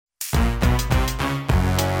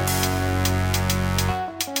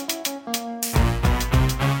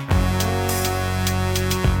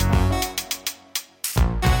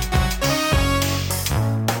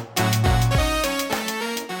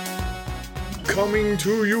Coming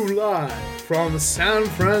to you live from San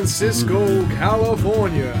Francisco,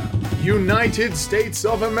 California, United States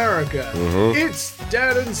of America. It's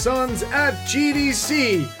Dad and Sons at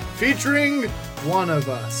GDC, featuring one of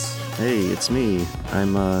us. Hey, it's me.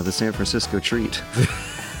 I'm the San Francisco treat.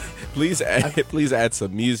 Please add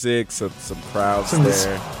some music, some crowds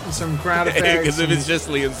there. Some crowd effects. Because if it's just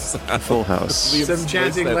Liam's sound. Full house. Liam's Some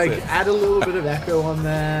chanting, voice, like, that's it. add a little bit of echo on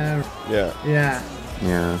there. Yeah.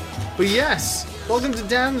 Yeah. But yes, welcome to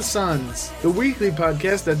Dan and Sons, the weekly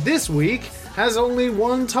podcast that this week has only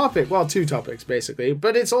one topic. Well, two topics, basically.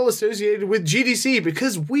 But it's all associated with GDC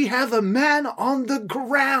because we have a man on the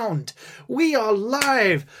ground. We are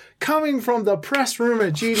live, coming from the press room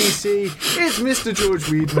at GDC. It's Mr. George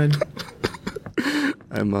Weidman.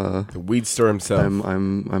 I'm The weed store himself.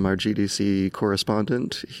 I'm our GDC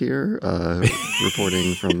correspondent here,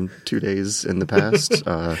 reporting from 2 days in the past.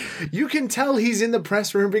 You can tell he's in the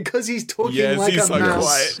press room because he's talking Yes, like he's a so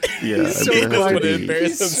mouse. quiet. Yeah, He's so I'm gonna have to quiet. be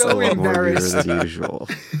He's so a lot more weird embarrassed. than usual.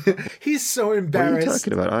 He's so What are you embarrassed.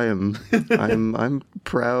 talking about? I'm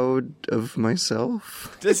proud of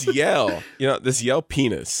myself. Just yell. This yell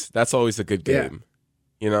penis. That's always a good game.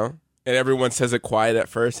 And everyone says it quiet at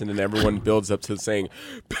first, and then everyone builds up to saying,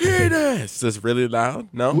 penis! Just really loud?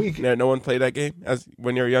 No? No one played that game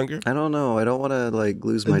when you were younger? I don't know. I don't want to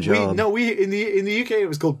lose my job. In the UK it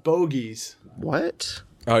was called bogies. What?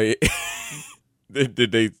 Oh, yeah.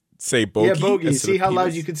 Did they say bogey? Yeah, bogies. instead See of how loud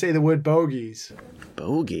penis? you could say the word bogies.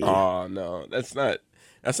 Bogey? Oh, no. That's not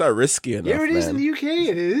risky enough, Yeah, it is in man. the UK.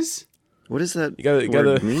 It is. What does that You gotta-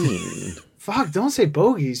 word mean? Fuck! Don't say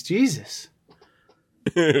bogies. Jesus.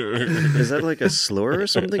 Is that like a slur or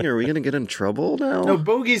something? Are we gonna get in trouble now? No,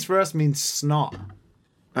 bogies for us means snot.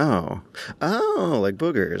 Oh, like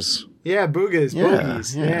boogers. Yeah, boogers, Yeah,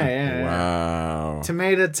 bogies. yeah. Yeah. Wow.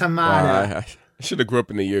 Tomato. Wow, I should have grew up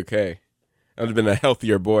in the UK. I would have been a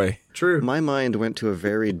healthier boy. True. My mind went to a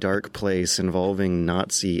very dark place involving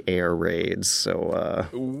Nazi air raids. So,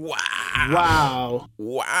 Wow.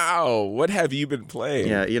 Wow. What have you been playing?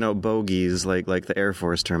 yeah, bogeys, like the Air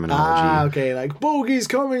Force terminology. Ah, okay. Like bogies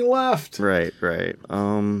coming left. Right.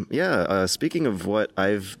 Speaking of what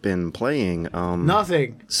I've been playing,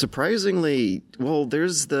 Nothing. surprisingly, well,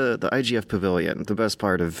 there's the IGF Pavilion. The best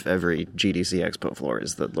part of every GDC Expo floor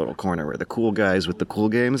is the little corner where the cool guys with the cool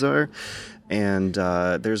games are. And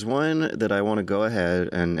there's one that I want to go ahead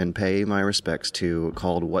and pay my respects to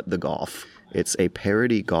called What the Golf. It's a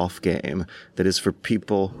parody golf game that is for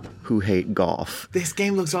people who hate golf. This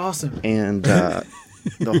game looks awesome. And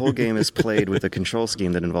the whole game is played with a control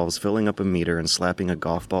scheme that involves filling up a meter and slapping a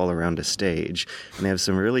golf ball around a stage. And they have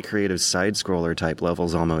some really creative side-scroller type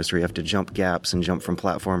levels almost where you have to jump gaps and jump from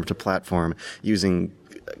platform to platform using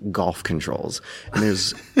golf controls. And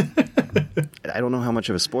there's... I don't know how much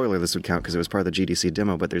of a spoiler this would count because it was part of the GDC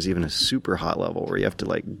demo, but there's even a super hot level where you have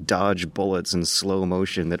to dodge bullets in slow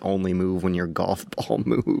motion that only move when your golf ball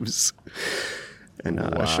moves. And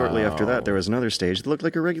shortly after that, there was another stage that looked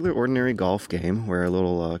like a regular, ordinary golf game where a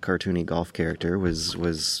little cartoony golf character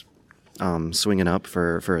was swinging up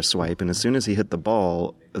for a swipe, and as soon as he hit the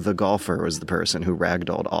ball, the golfer was the person who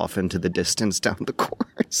ragdolled off into the distance down the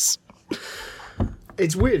course.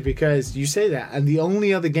 It's weird because you say that, and the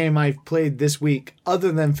only other game I've played this week,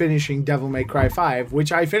 other than finishing Devil May Cry 5,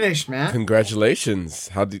 which I finished, man. Congratulations.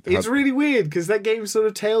 It's really weird because that game sort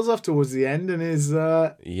of tails off towards the end and is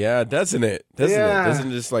Yeah, doesn't it? Yeah.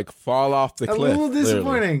 Doesn't it just fall off the a cliff? little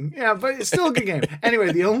disappointing. Yeah, but it's still a good game.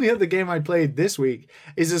 Anyway, the only other game I played this week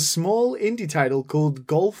is a small indie title called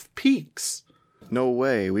Golf Peaks. No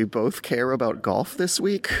way. We both care about golf this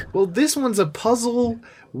week? Well, this one's a puzzle,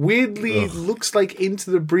 weirdly looks like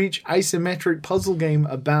Into the Breach isometric puzzle game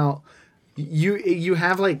about you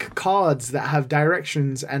have cards that have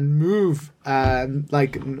directions and move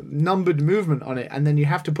numbered movement on it, and then you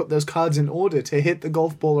have to put those cards in order to hit the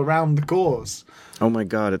golf ball around the course. Oh my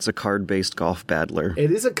god, it's a card-based golf battler.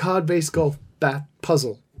 It is a card-based golf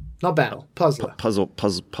puzzle. Not battle, puzzler.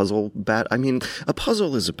 Puzzle bat. I mean, a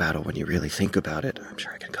puzzle is a battle when you really think about it. I'm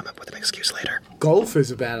sure I can come up with an excuse later. Golf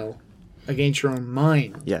is a battle against your own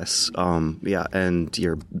mind. Yes. Yeah, and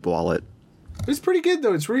your wallet. It's pretty good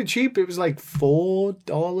though. It's really cheap. It was like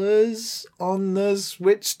 $4 on the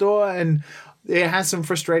Switch store, and it has some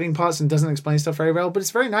frustrating parts and doesn't explain stuff very well. But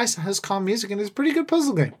it's very nice. It has calm music and it's a pretty good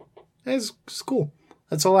puzzle game. It's cool.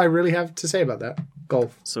 That's all I really have to say about that.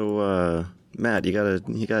 Golf. So, Matt, you got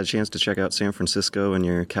a chance to check out San Francisco in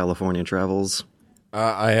your California travels?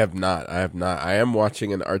 I have not. I am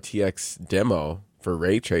watching an RTX demo for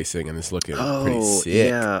ray tracing, and it's looking pretty sick.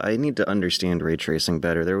 Yeah, I need to understand ray tracing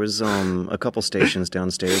better. There was a couple stations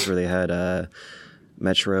downstairs where they had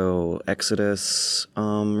Metro Exodus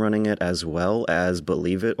running it, as well as,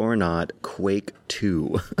 believe it or not, Quake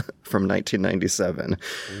 2 from 1997.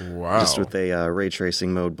 Wow. Just with a ray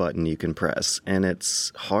tracing mode button you can press. And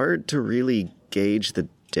it's hard to really gauge the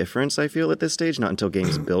difference, I feel, at this stage, not until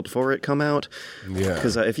games built for it come out. Yeah.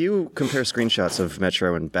 Because if you compare screenshots of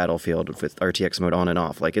Metro and Battlefield with RTX mode on and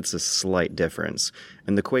off, like, it's a slight difference.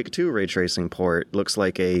 And the Quake 2 ray tracing port looks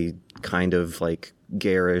like a kind of, like,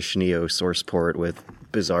 garish Neo source port with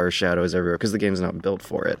bizarre shadows everywhere, because the game's not built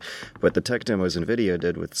for it. But the tech demos NVIDIA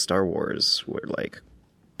did with Star Wars were, like,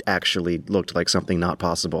 actually looked like something not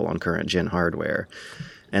possible on current gen hardware.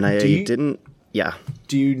 And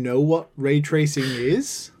Do you know what ray tracing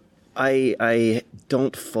is? I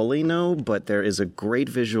don't fully know, but there is a great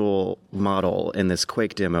visual model in this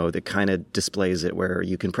Quake demo that kind of displays it, where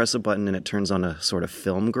you can press a button and it turns on a sort of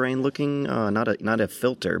film grain looking, not a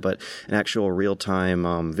filter, but an actual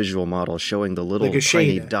real-time visual model showing the little like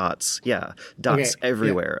tiny dots. Yeah, dots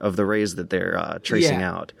everywhere of the rays that they're tracing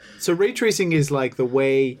out. So ray tracing is like the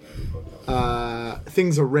way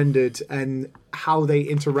things are rendered and how they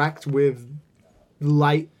interact with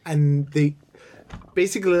light, and the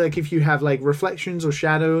basically, like, if you have like reflections or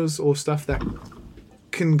shadows or stuff that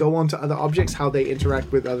can go onto other objects, how they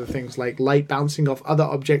interact with other things, like light bouncing off other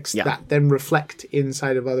objects that then reflect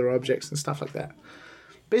inside of other objects and stuff like that.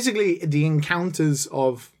 Basically, the encounters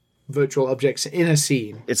of virtual objects in a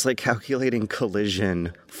scene. It's like calculating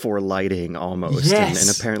collision for lighting almost, and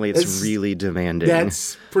apparently it's really demanding.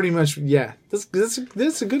 That's pretty much,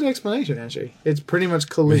 that's a good explanation, actually. It's pretty much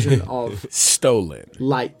collision of stolen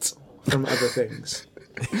light from other things.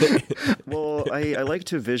 Well, I like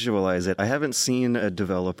to visualize it. I haven't seen a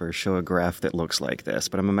developer show a graph that looks like this,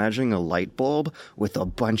 but I'm imagining a light bulb with a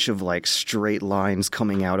bunch of like straight lines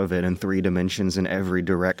coming out of it in 3 dimensions in every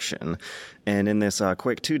direction. And in this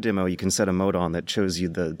Quake 2 demo, you can set a mode on that shows you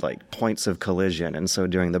the like points of collision. And so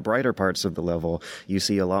during the brighter parts of the level, you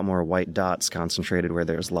see a lot more white dots concentrated where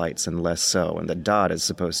there's lights and less so. And the dot is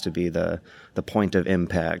supposed to be the point of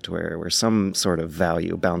impact where some sort of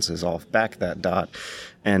value bounces off back that dot.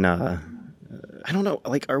 And I don't know,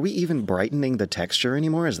 like, are we even brightening the texture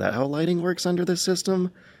anymore? Is that how lighting works under this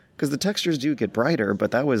system? Because the textures do get brighter,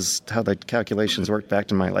 but that was how the calculations worked back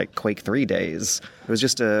to my, like, Quake 3 days. It was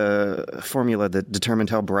just a formula that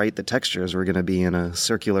determined how bright the textures were going to be in a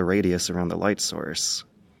circular radius around the light source.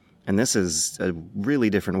 And this is a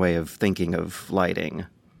really different way of thinking of lighting.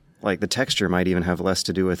 Like, the texture might even have less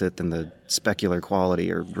to do with it than the specular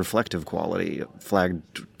quality or reflective quality,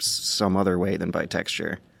 flagged some other way than by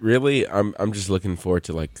texture. Really, I'm just looking forward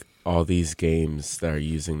to, like, all these games that are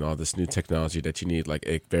using all this new technology that you need, like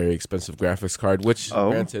a very expensive graphics card, which,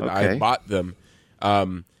 granted, I bought them I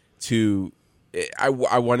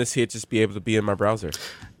want to see it just be able to be in my browser.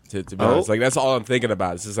 To be honest, like, that's all I'm thinking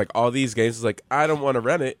about. It's just like all these games. It's like, I don't want to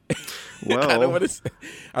rent it. Well, I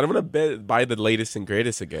don't want to buy the latest and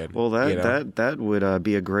greatest again. Well, that would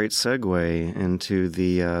be a great segue into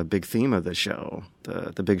the big theme of the show,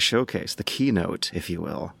 the big showcase, the keynote, if you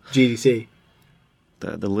will. GDC.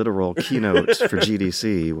 The literal keynote for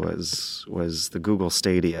GDC was the Google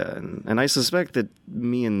Stadia, and I suspect that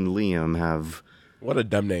me and Liam have. What a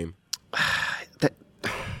dumb name.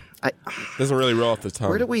 Doesn't really roll off the tongue.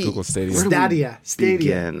 Where do we? Google Stadia. Stadia.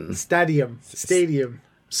 Begin? Stadium.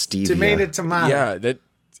 Stevia. Tomato.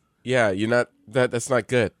 Yeah, that's not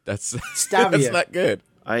good. That's Stavia. That's not good.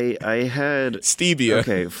 I had Stevia.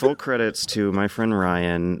 Okay, full credits to my friend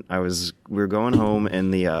Ryan. We were going home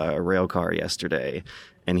in the rail car yesterday,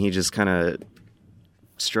 and he just kind of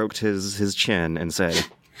stroked his chin and said,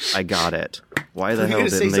 "I got it. Why the hell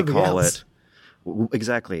didn't they call it?"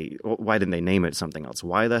 Exactly. Why didn't they name it something else?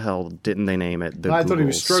 Why the hell didn't they name it the I Google thought he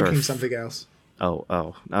was stroking Surf? something else. Oh,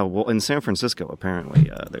 well, in San Francisco, apparently,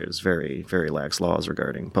 there's very, very lax laws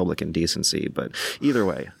regarding public indecency. But either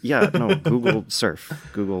way, Google Surf,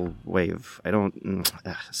 Google Wave.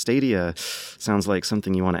 Stadia sounds like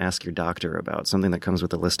something you want to ask your doctor about, something that comes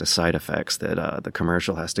with a list of side effects that the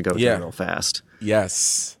commercial has to go through real fast.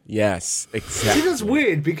 Yes, exactly. See, that's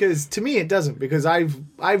weird, because to me it doesn't, because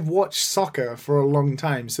I've watched soccer for a long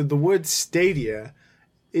time, so the word stadia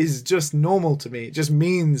is just normal to me. It just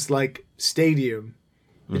means like stadium.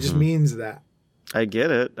 It just means that. I get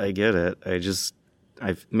it.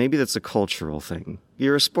 Maybe that's a cultural thing.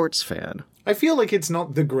 You're a sports fan. I feel like it's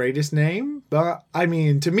not the greatest name, but I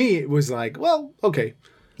mean, to me, it was like, well, okay.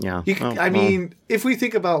 Yeah. If we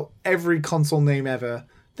think about every console name ever,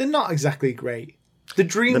 they're not exactly great. The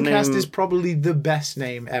Dreamcast is probably the best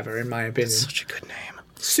name ever, in my opinion. Such a good name.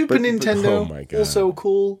 Super Nintendo, oh my God. also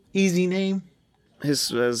cool, easy name.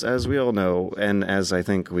 as we all know, and as I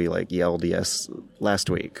think we yelled last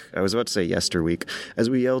week. I was about to say yesterweek. As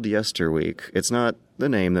we yelled yesterweek, it's not the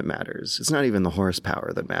name that matters. It's not even the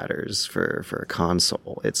horsepower that matters for a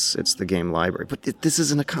console. It's the game library. But this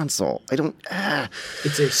isn't a console.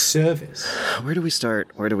 It's a service. Where do we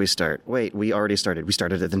start? Wait, we already started. We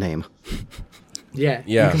started at the name. Yeah.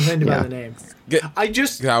 You complained about the name. I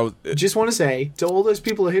just want to say to all those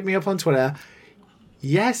people who hit me up on Twitter,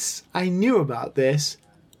 yes, I knew about this,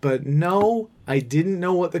 but no, I didn't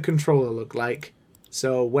know what the controller looked like.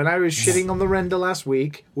 So when I was shitting on the render last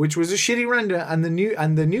week, which was a shitty render, and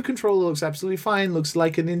the new controller looks absolutely fine, looks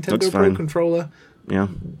like a Nintendo Pro controller. Yeah.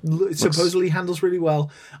 Supposedly handles really well.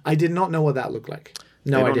 I did not know what that looked like.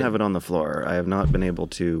 No, I don't have it on the floor. I have not been able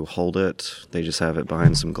to hold it. They just have it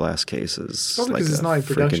behind some glass cases. Probably because it's not in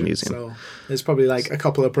production, museum. So there's probably like a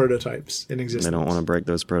couple of prototypes in existence. They don't want to break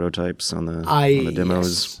those prototypes on the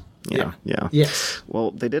demos. Yes. Yeah. Yes. Well,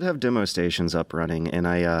 they did have demo stations up running, and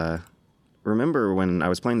I remember when I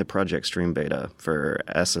was playing the Project Stream beta for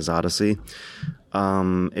S's Odyssey,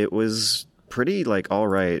 it was pretty all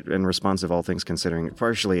right and responsive, all things considering.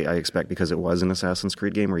 Partially, I expect because it was an Assassin's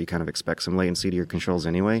Creed game where you kind of expect some latency to your controls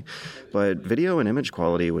anyway. But video and image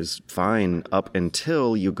quality was fine up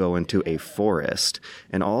until you go into a forest,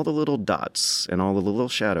 and all the little dots and all the little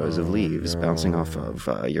shadows of leaves bouncing off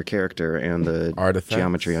of your character and the artifacts,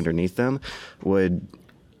 geometry underneath them would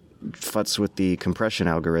futz with the compression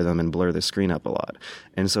algorithm and blur the screen up a lot.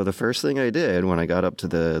 And so the first thing I did when I got up to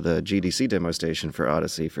the GDC demo station for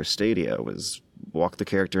Odyssey for Stadia was walk the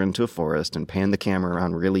character into a forest and pan the camera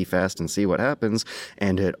around really fast and see what happens,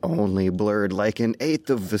 and it only blurred like an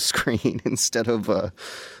eighth of the screen instead of a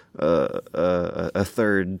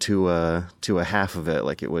third to a half of it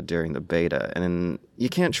like it would during the beta. And you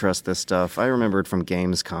can't trust this stuff. I remembered from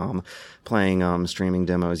Gamescom playing streaming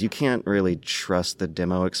demos. You can't really trust the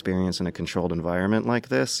demo experience in a controlled environment like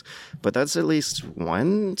this. But that's at least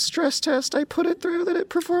one stress test I put it through that it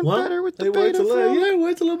performed better with the beta. It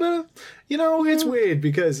worked a little better. It's weird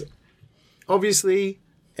because obviously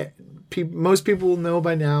most people will know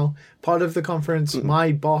by now, part of the conference,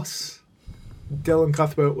 my boss, Dylan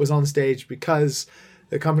Cuthbert, was on stage because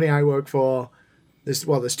the company I work for,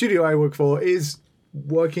 the studio I work for, is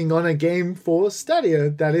working on a game for Stadia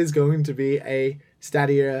that is going to be a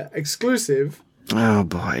Stadia exclusive. Oh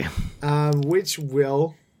boy. Which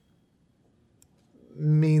will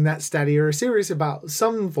mean that Stadia are serious about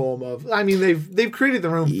some form of. I mean, they've created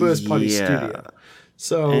their own first party studio,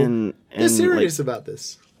 so they're serious about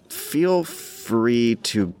this. Feel free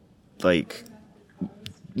to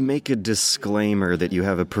make a disclaimer that you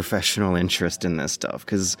have a professional interest in this stuff,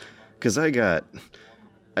 because I got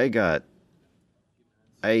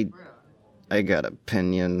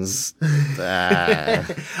opinions.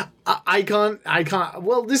 I can't.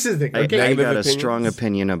 Well, this is the thing. Okay? I got a strong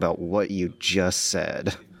opinion about what you just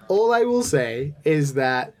said. All I will say is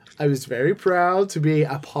that I was very proud to be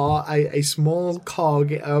a small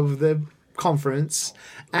cog of the conference,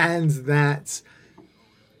 and that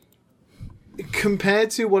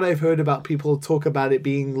compared to what I've heard about people talk about it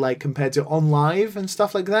being compared to OnLive and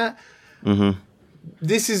stuff like that,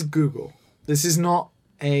 this is Google. This is not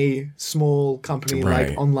a small company like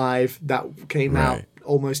OnLive that came out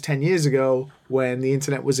almost 10 years ago when the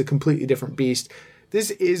internet was a completely different beast.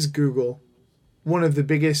 This is Google, one of the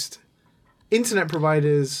biggest internet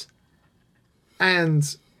providers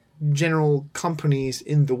and general companies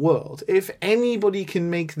in the world. If anybody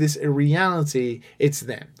can make this a reality, it's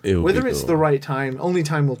them. Whether it's the right time, only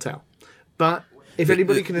time will tell. But if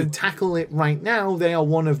anybody can tackle it right now, they are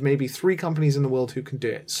one of maybe 3 companies in the world who can do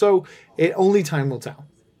it. So only time will tell.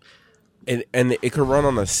 And it can run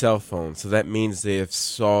on a cell phone, so that means they have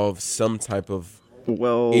solved some type of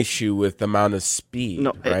issue with the amount of speed,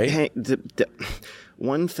 right?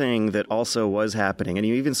 One thing that also was happening, and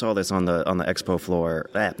you even saw this on the expo floor,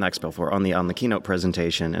 not expo floor, on the keynote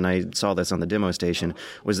presentation, and I saw this on the demo station,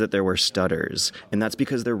 was that there were stutters, and that's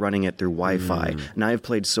because they're running it through Wi-Fi. And I've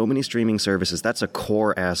played so many streaming services. That's a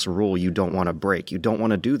core ass rule you don't want to break. You don't want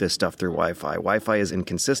to do this stuff through Wi-Fi. Wi-Fi is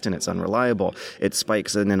inconsistent. It's unreliable. It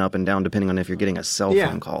spikes in and up and down depending on if you're getting a cell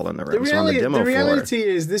phone call in the room. The reality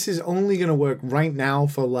is this is only going to work right now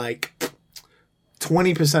for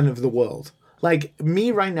 20% of the world.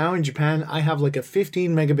 Me right now in Japan, I have a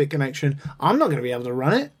 15 megabit connection. I'm not going to be able to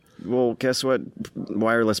run it. Well, guess what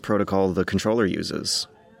wireless protocol the controller uses?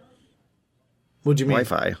 What do you mean?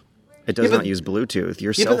 Wi-Fi. It does not use Bluetooth.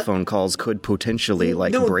 Your cell phone calls could potentially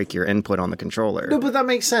break your input on the controller. No, but that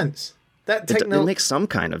makes sense. It makes some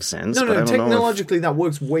kind of sense. No, technologically that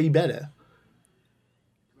works way better.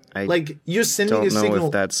 like you're sending don't a know signal.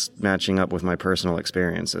 if that's matching up with my personal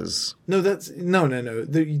experiences. No, no.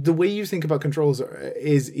 The way you think about controls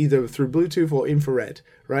is either through Bluetooth or infrared,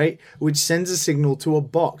 right? Which sends a signal to a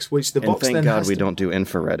box, which the And box thank then God has we to... don't do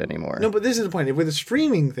infrared anymore. No, but this is the point. With a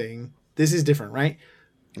streaming thing, this is different, right?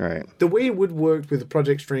 Right. The way it would work with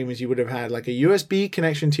Project Stream is you would have had like a USB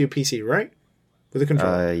connection to your PC, right? With a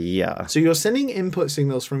controller. Yeah. So you're sending input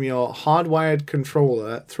signals from your hardwired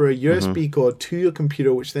controller through a USB cord to your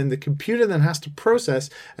computer, which then the computer then has to process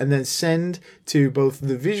and then send to both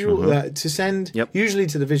the visual, to send usually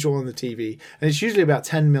to the visual on the TV. And it's usually about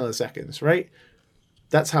 10 milliseconds, right?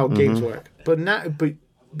 That's how games work. But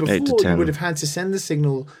before you would have had to send the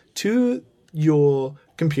signal to your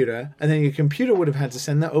computer, and then your computer would have had to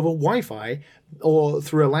send that over Wi-Fi or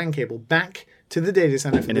through a LAN cable back to the data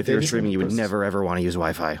center. And if you're streaming, you would never ever want to use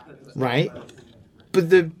Wi-Fi. Right. But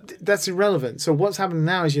that's irrelevant. So what's happening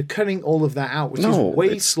now is you're cutting all of that out, which is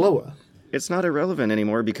way slower. It's not irrelevant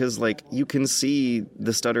anymore because, like, you can see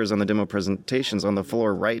the stutters on the demo presentations on the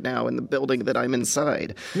floor right now in the building that I'm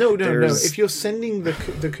inside. No. If you're sending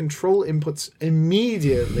the control inputs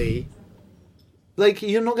immediately, like,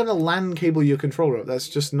 you're not going to LAN cable your controller up. That's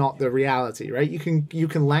just not the reality, right? You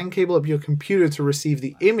can LAN cable up your computer to receive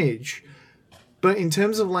the image, but in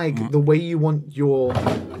terms of, like, the way you want your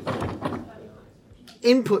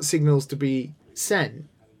input signals to be sent,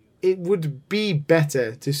 it would be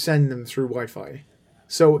better to send them through Wi-Fi.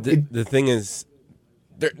 So the thing is,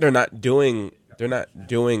 they're not doing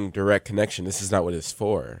direct connection. This is not what it's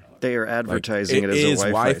for. They are advertising it as a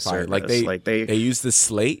Wi-Fi service. Like they use the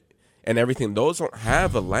slate and everything. Those don't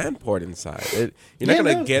have a LAN port inside. You're not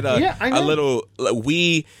going to get a little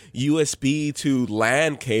Wii USB to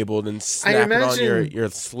LAN cable and snap it on your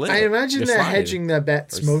slate. I imagine they're hedging their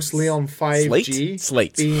bets mostly on 5G.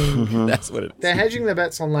 Slate. That's what it is. They're hedging their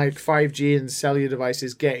bets on like 5G and cellular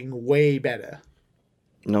devices getting way better.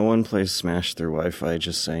 No one plays Smash through Wi-Fi,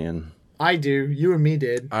 just saying. I do. You and me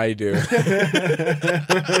did. I do.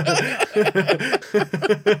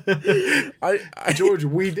 George,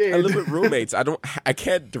 we did. I live with roommates. I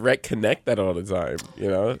can't direct connect that all the time, you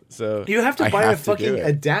know? So you have to buy a fucking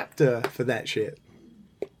adapter for that shit.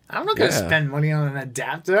 I'm not going to spend money on an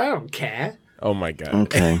adapter. I don't care. Oh my God.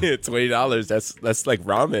 Okay. $20. That's like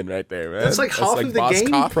ramen right there, man. That's like half of the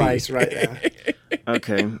game coffee price right there.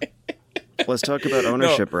 Okay. Let's talk about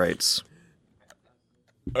ownership rights.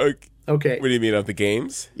 Okay. What do you mean of the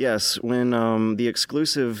games? Yes, when the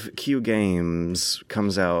exclusive Q Games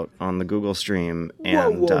comes out on the Google Stream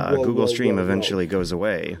and Google Stream eventually goes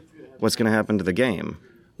away, what's going to happen to the game?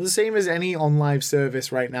 Well, the same as any on-live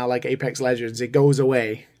service right now, like Apex Legends. It goes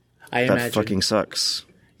away, I imagine. That fucking sucks.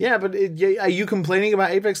 Yeah, but are you complaining about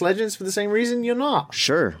Apex Legends for the same reason? You're not.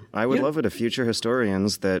 Sure. I would love it if future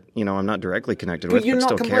historians that, I'm not directly connected with, but still care about.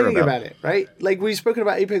 But you're not complaining about it, right? Like, we've spoken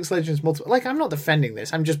about Apex Legends multiple... Like, I'm not defending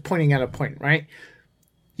this. I'm just pointing out a point, right?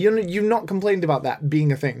 You've not complained about that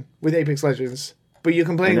being a thing with Apex Legends, but you're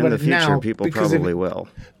complaining about it now. In the future, people probably will.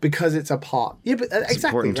 Because it's a part. Yeah, but it's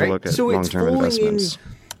exactly, important right? to look at long-term investments.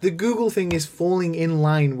 The Google thing is falling in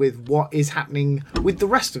line with what is happening with the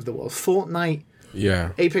rest of the world. Fortnite...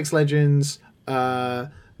 Yeah, Apex Legends,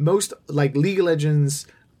 most like League of Legends,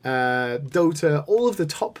 Dota, all of the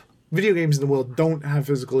top video games in the world don't have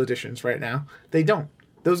physical editions right now. They don't.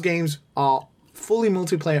 Those games are fully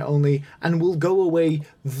multiplayer only and will go away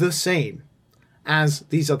the same as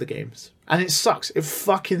these other games. And it sucks. It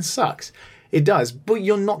fucking sucks. It does. But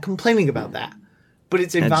you're not complaining about that. But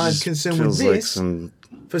it's a valid concern with this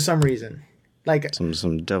for some reason. Like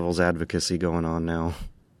some devil's advocacy going on now.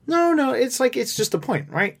 No, it's just a point,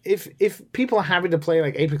 right? If people are happy to play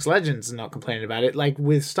like Apex Legends and not complaining about it, like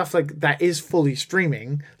with stuff like that is fully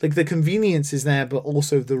streaming, like the convenience is there, but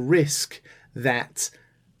also the risk that,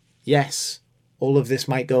 yes, all of this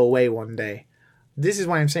might go away one day. This is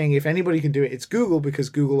why I'm saying if anybody can do it, it's Google, because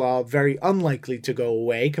Google are very unlikely to go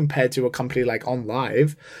away compared to a company like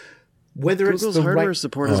OnLive. Whether Google's it's the hardware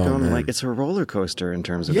support has gone it's a roller coaster in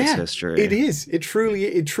terms of its history. It is. It truly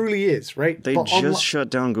is, right? They just shut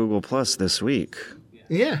down Google Plus this week.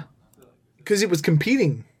 Yeah, because it was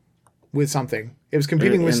competing with something. It was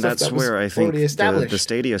competing with stuff that was already established. And that's where I think the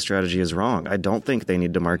Stadia strategy is wrong. I don't think they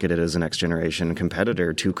need to market it as a next-generation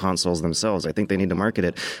competitor to consoles themselves. I think they need to market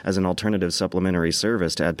it as an alternative supplementary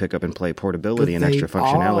service to add pick-up-and-play portability and extra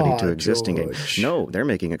functionality to existing games. No, they're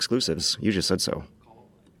making exclusives. You just said so.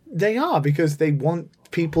 They are, because they want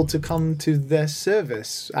people to come to their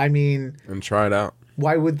service. I mean... And try it out.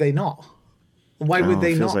 Why would they not? Why would they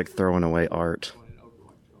not? It feels like throwing away art.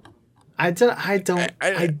 I feel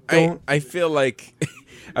like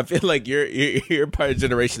I feel like you're part of the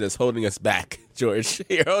generation that's holding us back, George.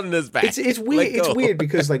 You're holding us back. It's weird. It's weird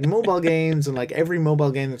because like mobile games and like every mobile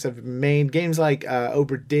game that's ever been made, games like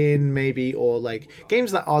Obra Dinn maybe, or like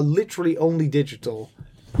games that are literally only digital,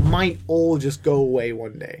 might all just go away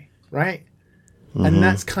one day, right? Mm-hmm. And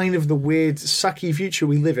that's kind of the weird, sucky future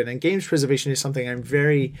we live in. And games preservation is something I'm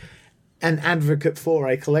very an advocate for.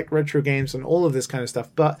 I collect retro games and all of this kind of stuff,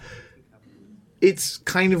 but it's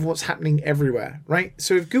kind of what's happening everywhere, right?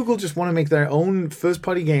 So if Google just want to make their own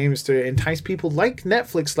first-party games to entice people, like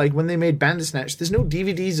Netflix, like when they made Bandersnatch, there's no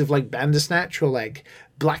DVDs of like Bandersnatch or like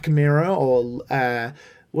Black Mirror or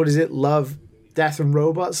what is it, Love, Death and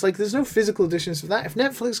Robots. Like there's no physical editions of that. If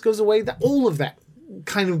Netflix goes away, that all of that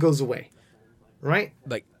kind of goes away, right?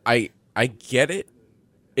 Like I get it.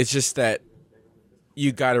 It's just that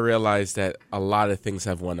you got to realize that a lot of things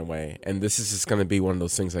have went away, and this is just going to be one of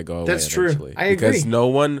those things that go away. That's eventually. True. I agree. Because no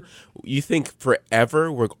one, you think forever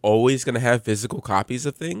we're always going to have physical copies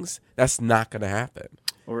of things? That's not going to happen.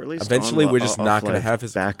 Or at least eventually we're just not going to have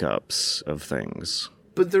backups of things.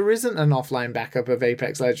 But there isn't an offline backup of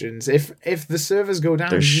Apex Legends. If the servers go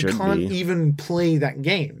down, you can't even play that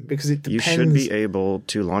game because it depends. You should be able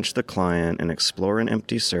to launch the client and explore an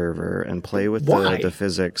empty server and play with the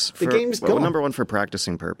physics. The game's gone. Number one, for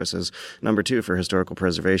practicing purposes. Number two, for historical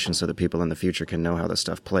preservation so that people in the future can know how the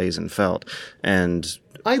stuff plays and felt. And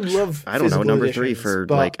I love I don't know, number three, for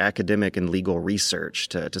like academic and legal research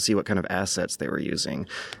to see what kind of assets they were using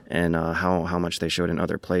and how much they showed in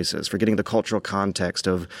other places, for getting the cultural context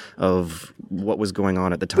of what was going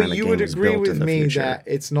on at the time. But you would agree with me that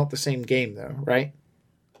it's not the same game though, right?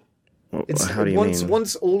 How do you mean?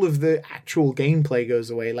 Once all of the actual gameplay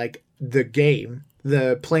goes away, like the game,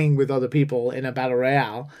 the playing with other people in a battle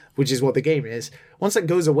royale, which is what the game is, once that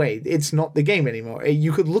goes away, it's not the game anymore.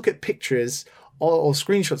 You could look at pictures or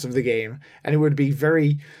screenshots of the game, and it would be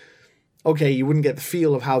very okay. You wouldn't get the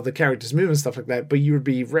feel of how the characters move and stuff like that, but you would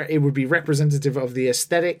be it would be representative of the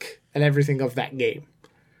aesthetic and everything of that game.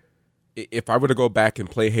 If I were to go back and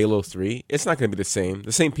play Halo 3, it's not going to be the same.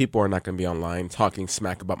 The same people are not going to be online talking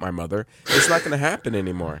smack about my mother. It's not going to happen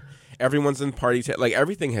anymore. Everyone's in party like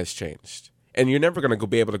everything has changed, and you're never going to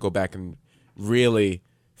be able to go back and really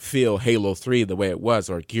feel Halo 3 the way it was,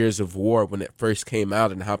 or Gears of War when it first came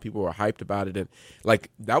out and how people were hyped about it. And like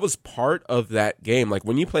that was part of that game. Like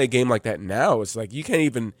when you play a game like that now, it's like you can't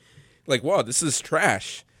even like, wow, this is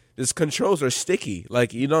trash. These controls are sticky.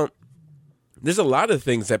 Like you don't. There's a lot of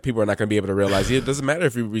things that people are not going to be able to realize. It doesn't matter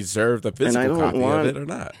if you reserve the physical copy of it or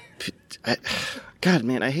not. God,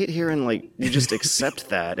 man, I hate hearing like you just accept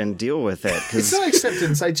that and deal with it. It's not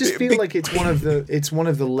acceptance. I just feel like it's one of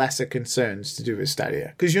the lesser concerns to do with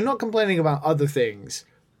Stadia, because you're not complaining about other things,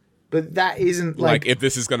 but that isn't like if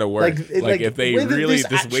this is going to work. Like if they really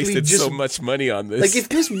just wasted so much money on this. Like if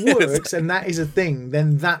this works and that is a thing,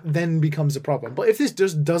 then that then becomes a problem. But if this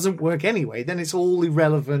just doesn't work anyway, then it's all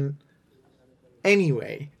irrelevant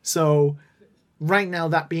anyway. So right now,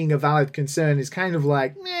 that being a valid concern is kind of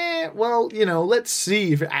like, well, let's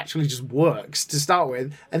see if it actually just works to start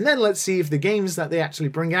with, and then let's see if the games that they actually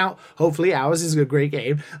bring out, hopefully ours is a great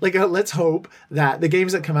game, like let's hope that the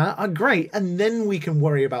games that come out are great, and then we can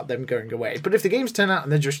worry about them going away. But if the games turn out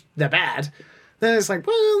and they're bad, then it's like,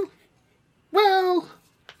 well,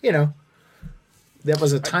 there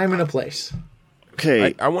was a time and a place.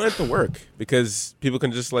 Okay, I want it to work because people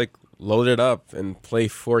can just like load it up and play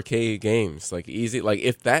 4K games like easy. Like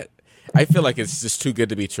if that, I feel like it's just too good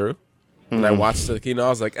to be true. When I watched it, I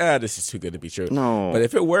was like, this is too good to be true. No, but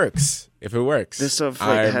if it works, this stuff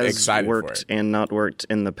has worked and not worked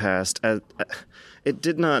in the past. It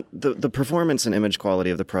did not. The performance and image quality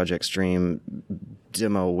of the Project Stream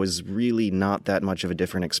demo was really not that much of a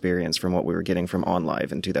different experience from what we were getting from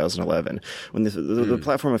OnLive in 2011. When the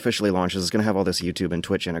platform officially launches, it's going to have all this YouTube and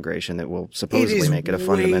Twitch integration that will supposedly make it a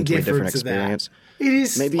fundamentally different experience. It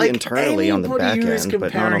is maybe like internally on the back end,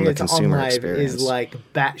 but not on the consumer experience. Is like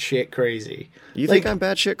batshit crazy. You think I'm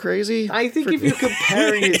batshit crazy? I think if you're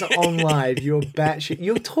comparing it to OnLive, you're batshit.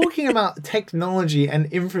 You're talking about technology and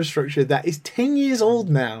infrastructure that is 10 years old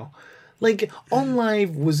now. Like,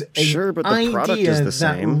 OnLive was an idea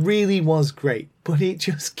that really was great, but it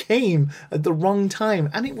just came at the wrong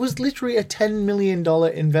time. And it was literally a $10 million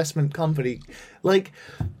investment company. Like,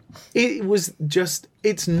 it was just,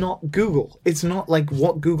 it's not Google. It's not like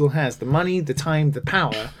what Google has, the money, the time, the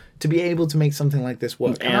power to be able to make something like this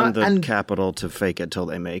work. And the capital to fake it till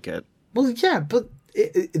they make it. Well, yeah, but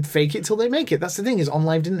fake it till they make it. That's the thing, is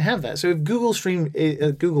OnLive didn't have that. So if Google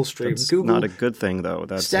not a good thing though.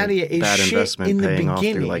 That's Stadia a bad is investment in the paying off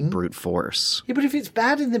through like beginning. brute force. Yeah, but if it's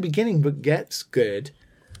bad in the beginning but gets good,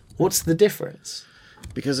 what's the difference?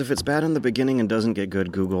 Because if it's bad in the beginning and doesn't get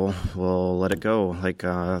good, Google will let it go. Like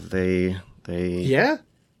they. Yeah.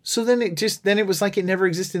 So then it was like it never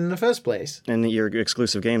existed in the first place. And your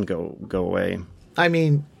exclusive games go away. I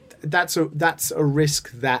mean, that's a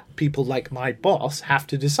risk that people like my boss have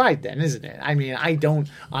to decide then, isn't it? I mean, I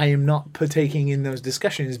am not partaking in those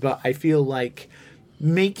discussions, but I feel like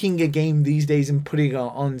making a game these days and putting it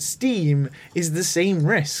on Steam is the same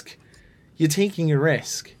risk. You're taking a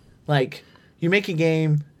risk. Like, you make a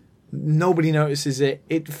game, nobody notices it,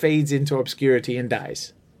 it fades into obscurity and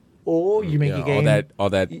dies. Or you make a game...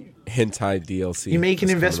 All that hentai DLC. You make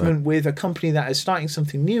an investment with a company that is starting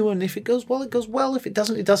something new, and if it goes well, it goes well. If it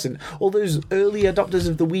doesn't, it doesn't. All those early adopters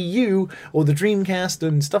of the Wii U or the Dreamcast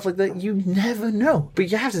and stuff like that, you never know.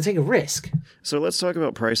 But you have to take a risk. So let's talk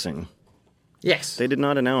about pricing. Yes. They did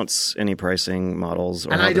not announce any pricing models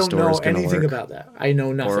or and how I the don't store know is going to work. anything about that. I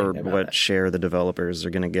know nothing or about what that. share the developers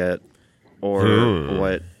are going to get, or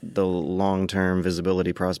what the long-term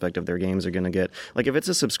visibility prospect of their games are going to get. Like, if it's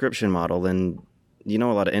a subscription model, then you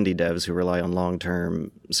know a lot of indie devs who rely on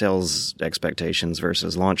long-term sales expectations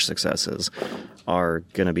versus launch successes are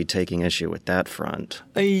going to be taking issue with that front.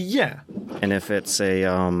 Yeah. And if it's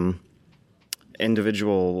a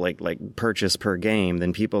individual like purchase per game,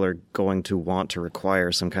 then people are going to want to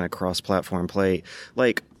require some kind of cross-platform play.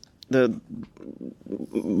 Like,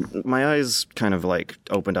 my eyes kind of like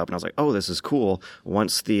opened up and I was like, oh, this is cool.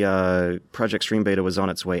 Once the Project Stream beta was on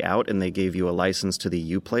its way out and they gave you a license to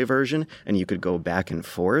the Uplay version and you could go back and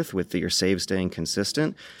forth with your save staying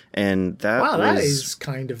consistent. And that is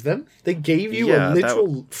kind of them. They gave you a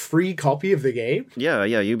literal free copy of the game? Yeah.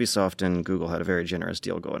 Ubisoft and Google had a very generous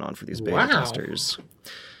deal going on for these beta testers.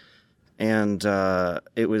 And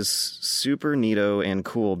it was super neato and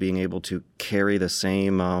cool being able to carry the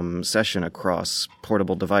same session across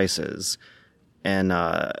portable devices. And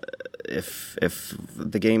if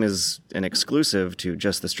the game is an exclusive to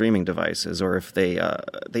just the streaming devices, or if they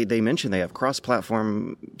mentioned they have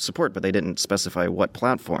cross-platform support, but they didn't specify what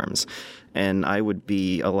platforms. And I would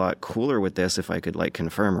be a lot cooler with this if I could like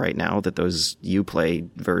confirm right now that those Uplay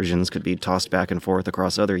versions could be tossed back and forth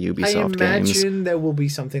across other Ubisoft games. I imagine there will be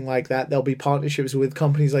something like that. There'll be partnerships with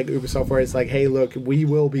companies like Ubisoft where it's like, hey, look, we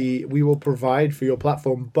will provide for your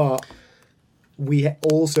platform, but we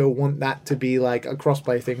also want that to be like a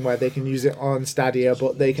crossplay thing where they can use it on Stadia,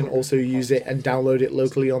 but they can also use it and download it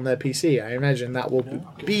locally on their PC. I imagine that will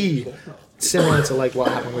be similar to like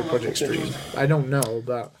what happened with Project Stream. I don't know,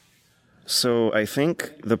 but... So I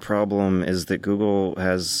think the problem is that Google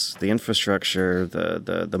has the infrastructure,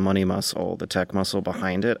 the money muscle, the tech muscle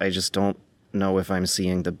behind it. I just don't know if I'm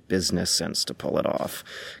seeing the business sense to pull it off,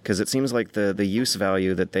 because it seems like the use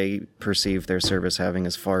value that they perceive their service having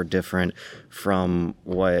is far different from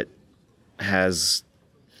what has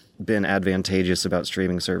been advantageous about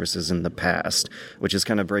streaming services in the past, which is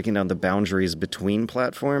kind of breaking down the boundaries between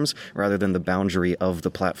platforms rather than the boundary of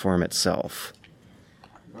the platform itself.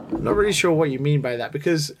 I'm not really sure what you mean by that,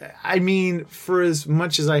 because, I mean, for as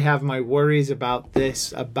much as I have my worries about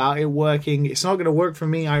this, about it working, it's not going to work for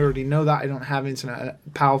me. I already know that. I don't have internet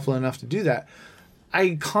powerful enough to do that.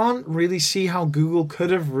 I can't really see how Google could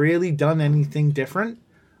have really done anything different.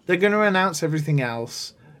 They're going to announce everything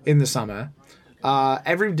else in the summer.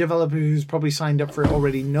 Every developer who's probably signed up for it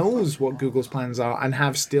already knows what Google's plans are and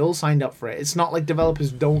have still signed up for it. It's not like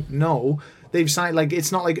developers don't know. They've signed, like,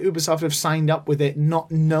 it's not like Ubisoft have signed up with it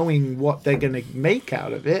not knowing what they're going to make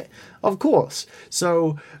out of it. Of course.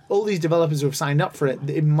 So all these developers who have signed up for it,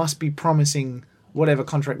 it must be promising whatever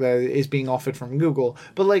contract that is being offered from Google.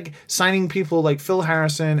 But like signing people like Phil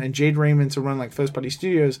Harrison and Jade Raymond to run like first party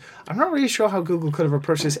studios, I'm not really sure how Google could have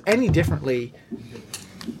approached this any differently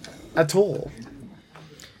at all.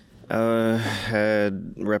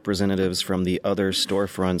 Had representatives from the other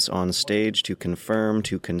storefronts on stage to confirm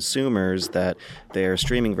to consumers that their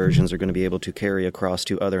streaming versions are going to be able to carry across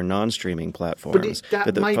to other non-streaming platforms.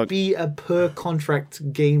 But that might be a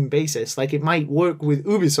per-contract game basis. Like, it might work with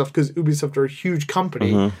Ubisoft because Ubisoft are a huge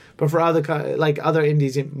company, but for other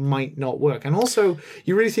indies, it might not work. And also,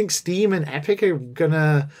 you really think Steam and Epic are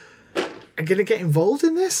gonna get involved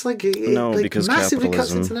in this? No, because massively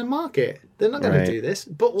capitalism cuts into their market. They're not going to do this.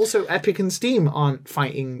 But also, Epic and Steam aren't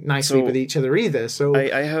fighting nicely with each other either. So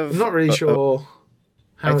I'm not really sure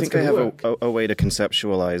how I it's think I going to have work. a way to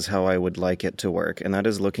conceptualize how I would like it to work, and that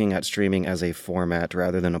is looking at streaming as a format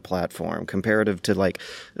rather than a platform, comparative to like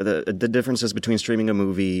the differences between streaming a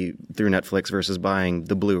movie through Netflix versus buying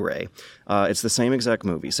the Blu-ray. It's the same exact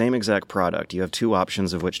movie, same exact product. You have two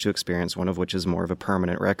options of which to experience, one of which is more of a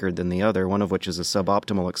permanent record than the other, one of which is a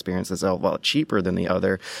suboptimal experience that's a lot cheaper than the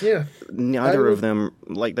other. Yeah. Neither of them,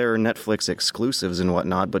 like, there are Netflix exclusives and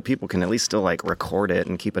whatnot, but people can at least still like record it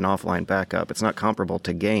and keep an offline backup. It's not comparable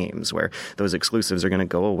to games where those exclusives are going to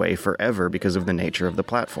go away forever because of the nature of the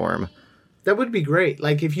platform. That would be great.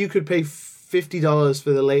 Like if you could pay $50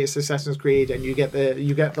 for the latest Assassin's Creed and you get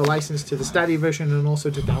the license to the Stadia version and also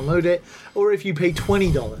to download it, or if you pay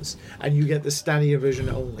 $20 and you get the Stadia version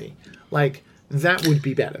only. Like that would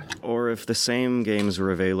be better. Or if the same games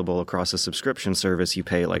were available across a subscription service you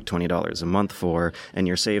pay like $20 a month for, and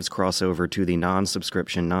your saves cross over to the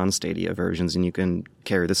non-subscription, non-Stadia versions, and you can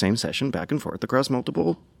carry the same session back and forth across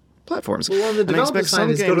multiple platforms. Well, on the developer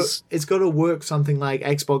side, games... it's got to work something like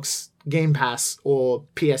Xbox Game Pass or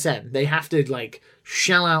PSN. They have to like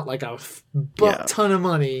shell out like a ton of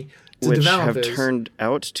money to which developers. Have turned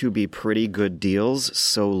out to be pretty good deals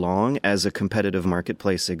so long as a competitive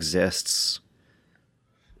marketplace exists.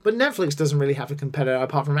 But Netflix doesn't really have a competitor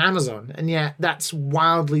apart from Amazon, and yet that's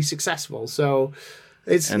wildly successful. So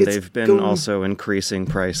they've been also increasing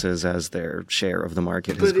prices as their share of the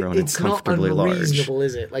market has grown comfortably large. It's not unreasonable,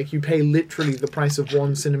 is it? Like you pay literally the price of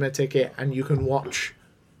one cinema ticket, and you can watch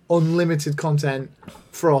unlimited content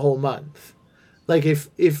for a whole month. Like if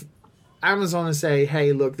Amazon say,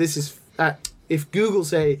 "Hey, look, this is," if Google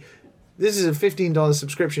say, "This is a $15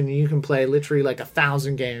 subscription and you can play literally like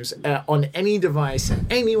 1,000 games on any device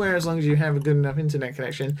anywhere as long as you have a good enough internet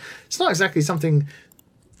connection." It's not exactly something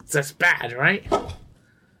that's bad, right?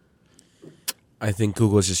 I think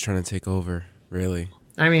Google's just trying to take over, really.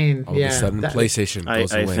 I mean, all of a sudden, PlayStation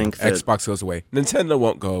goes away. Think Xbox goes away. Nintendo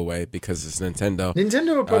won't go away because it's Nintendo.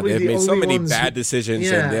 Nintendo are probably they've the made only so many ones bad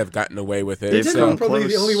decisions and they have gotten away with it. Nintendo are probably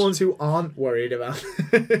the only ones who aren't worried about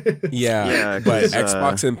it. Yeah, but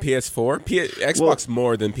Xbox and PS4? Xbox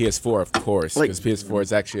more than PS4, of course, because PS4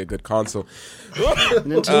 is actually a good console.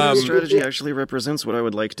 Nintendo's strategy actually represents what I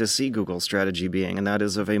would like to see Google's strategy being, and that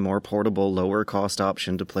is of a more portable, lower-cost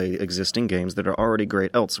option to play existing games that are already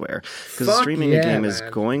great elsewhere. Because streaming a game is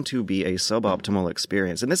going to be a suboptimal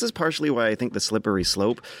experience. And this is partially why I think the slippery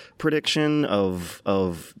slope prediction of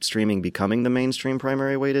streaming becoming the mainstream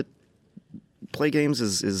primary way to play games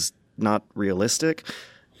is not realistic,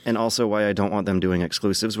 and also why I don't want them doing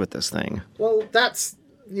exclusives with this thing. Well, that's...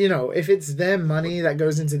 if it's their money that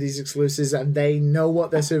goes into these exclusives and they know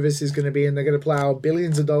what their service is going to be and they're going to plow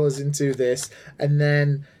billions of dollars into this and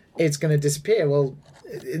then it's going to disappear, well,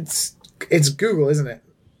 it's Google, isn't it?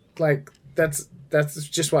 Like, that's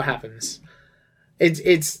just what happens.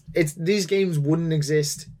 It's these games wouldn't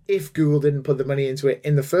exist if Google didn't put the money into it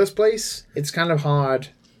in the first place. It's kind of hard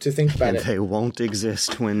to think about it. They won't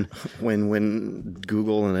exist when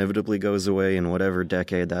Google inevitably goes away in whatever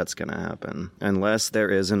decade that's going to happen, unless there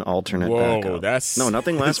is an alternate backup. No,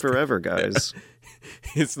 nothing lasts forever, guys.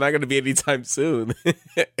 It's not going to be anytime soon.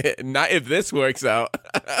 Not if this works out.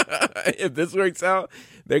 If this works out,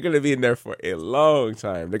 they're going to be in there for a long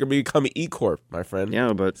time. They're going to become E Corp, my friend.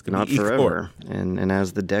 Yeah, but not forever. And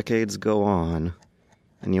as the decades go on,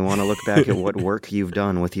 and you want to look back at what work you've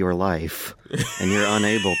done with your life, and you're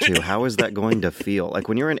unable to, how is that going to feel? Like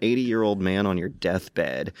when you're an 80-year-old man on your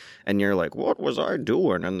deathbed, and you're like, what was I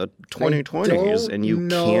doing in the 2020s? And you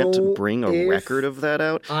can't bring a record of that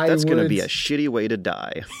out? That's going to be a shitty way to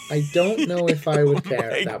die. I don't know if I would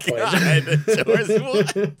care at that point.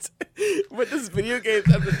 George, what does video games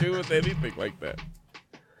have to do with anything like that?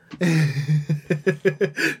 Are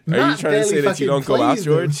you trying to say that you don't go out,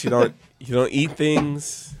 George? You don't eat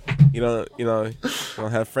things. You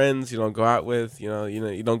don't have friends. You don't go out with. You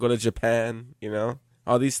don't go to Japan.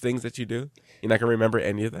 All these things that you do. You're not gonna remember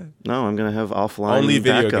any of that. No, I'm gonna have offline only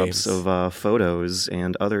video backups games of photos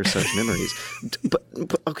and other such memories. But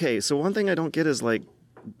okay, so one thing I don't get is like,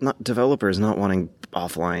 not developers not wanting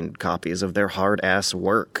offline copies of their hard ass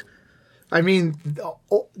work. I mean,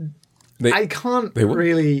 I can't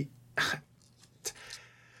really.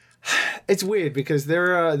 It's weird because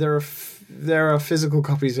there are physical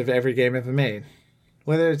copies of every game ever made.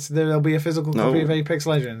 Whether there'll be a physical copy of Apex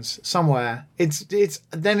Legends somewhere. It's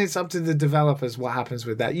up to the developers what happens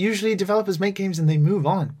with that. Usually developers make games and they move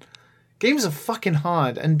on. Games are fucking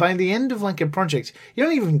hard, and by the end of like a project, you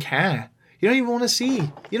don't even care. You don't even want to see.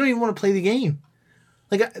 You don't even want to play the game.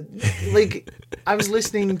 Like I was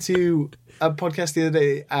listening to a podcast the other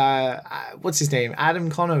day. What's his name? Adam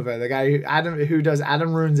Conover, the guy who does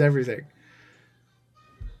Adam Ruins Everything.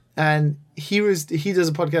 And he does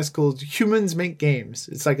a podcast called Humans Make Games.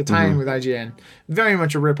 It's like a tie-in with IGN. Very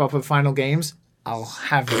much a rip-off of Final Games. I'll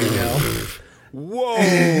have you know. Whoa,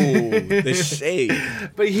 the shade.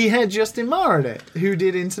 But he had Justin Marr on it, who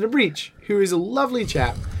did Into the Breach, who is a lovely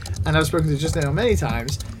chap. And I've spoken to Justin many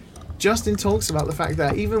times. Justin talks about the fact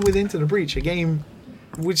that even with Into the Breach, a game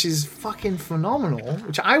which is fucking phenomenal,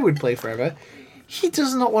 which I would play forever, he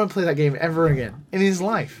does not want to play that game ever again in his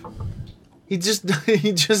life. He's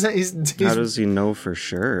How does he know for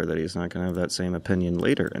sure that he's not going to have that same opinion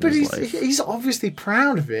later in his life? He's obviously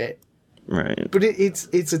proud of it. Right. But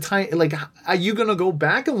it's a tiny, like, are you going to go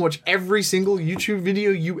back and watch every single YouTube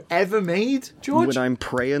video you ever made, George? When I'm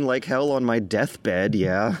praying like hell on my deathbed,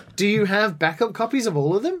 yeah. Do you have backup copies of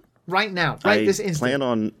all of them? Right now. This instant. Plan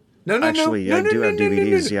on... No, Actually, I do have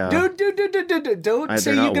DVDs, yeah. Don't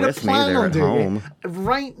say you're going to plan on doing it.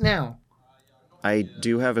 Right now. I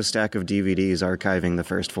do have a stack of DVDs archiving the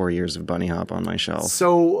first 4 years of Bunny Hop on my shelf.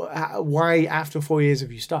 So why after 4 years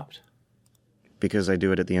have you stopped? Because I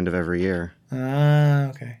do it at the end of every year. Ah,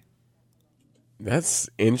 okay. That's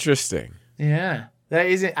interesting. Yeah, that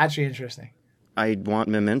is actually interesting. I want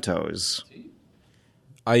mementos.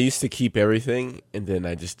 I used to keep everything, and then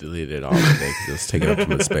I just deleted it all today because it was taking up too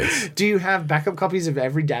much space. Do you have backup copies of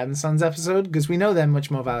every Dad and Sons episode? Because we know they're much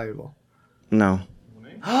more valuable. No.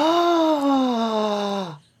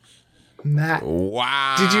 Oh, Matt.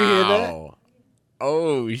 Wow. Did you hear that?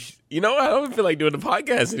 Oh, you know what? I don't feel like doing the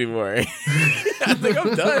podcast anymore. I think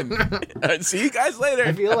I'm done. See you guys later.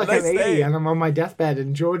 I feel like I'm 80 and I'm on my deathbed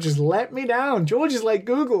and George has let me down. George is like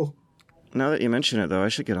Google. Now that you mention it, though, I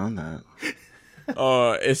should get on that.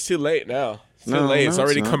 It's too late now. It's too late. It's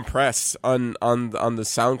already compressed on the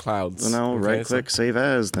SoundClouds. So now right-click, save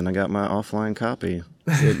as, then I got my offline copy.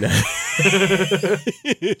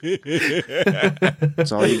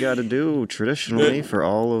 That's all you got to do traditionally for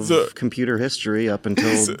all of computer history up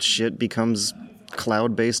until shit becomes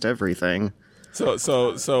cloud-based everything. So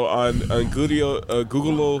on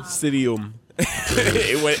Google Stadium,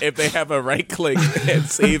 if they have a right-click and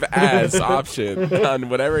save as option on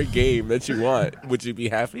whatever game that you want, would you be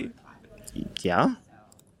happy? Yeah.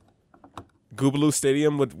 Google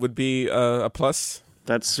Stadium would be a plus.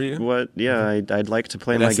 That's what. Yeah, I'd like to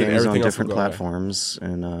play my games on different platforms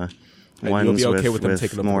and ones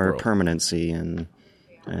with more permanency and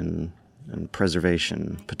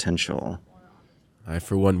preservation potential. I,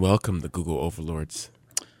 for one, welcome the Google overlords.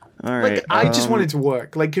 All right. Like, I just want it to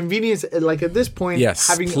work. Like, convenience. Like, at this point,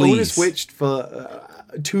 having owned a Switch for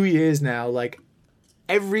 2 years now, like,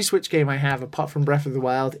 every Switch game I have, apart from Breath of the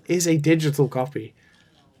Wild, is a digital copy.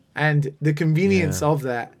 And the convenience of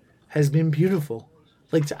that has been beautiful.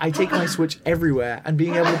 Like, I take my Switch everywhere, and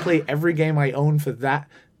being able to play every game I own for that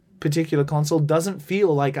particular console doesn't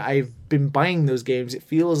feel like I've been buying those games. It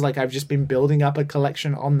feels like I've just been building up a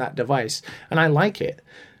collection on that device, and I like it.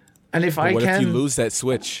 And if if you lose that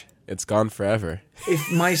Switch, it's gone forever.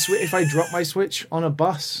 If I drop my Switch on a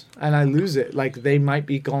bus and I lose it, like, they might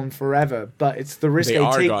be gone forever. But it's the risk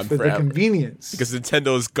I take for the convenience. Because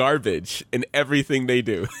Nintendo is garbage in everything they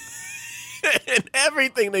do. And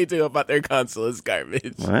everything they do about their console is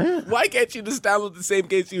garbage. What? Why can't you just download the same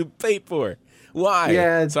games you paid for? Why?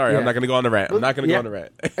 Yeah, Sorry, I'm not going to go on a rant. I'm not going to go on a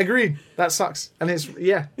rant. Agreed. That sucks. And it's,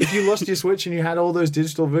 if you lost your Switch and you had all those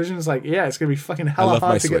digital versions, like, it's going to be fucking hella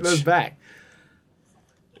hard to get those back.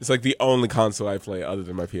 It's like the only console I play other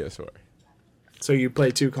than my PS4. So you play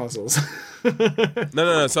two consoles?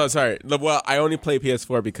 No. So sorry. Well, I only play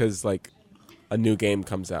PS4 because, like, a new game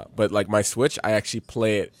comes out. But, like, my Switch, I actually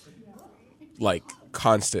play it, like,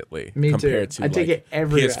 constantly. Me compared too. to I take it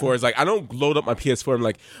everywhere. PS4 is like, I don't load up my PS4 I'm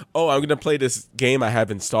like, oh, I'm gonna play this game I have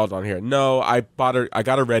installed on here. No, I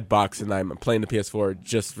got a red box and I'm playing the PS4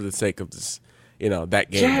 just for the sake of this, that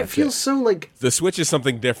game. Yeah, it feels so like the Switch is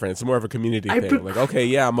something different. It's more of a community thing. Like,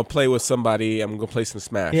 okay, I'm gonna play with somebody. I'm gonna play some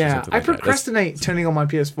Smash. Yeah, or something like I procrastinate turning on my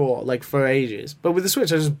PS4 like for ages, but with the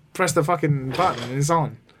Switch, I just press the fucking button and it's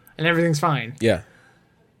on, and everything's fine. Yeah.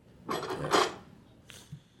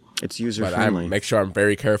 It's user But friendly. I make sure I'm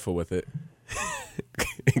very careful with it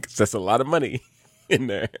because that's a lot of money in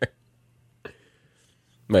there.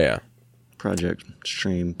 But yeah, Project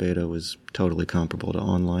Stream Beta was totally comparable to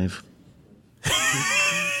OnLive.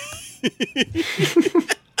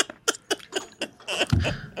 It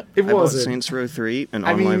I bought wasn't. Saints Row 3, an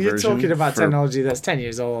I online mean, you're version. talking about technology that's 10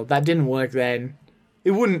 years old. That didn't work then.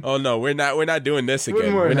 It wouldn't. Oh no, we're not doing this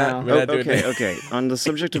again. We're We're not not doing this. Okay. On the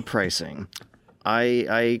subject of pricing,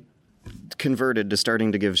 I converted to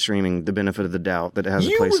starting to give streaming the benefit of the doubt that it has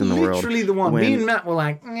a place in the world. You were literally the one. Me and Matt were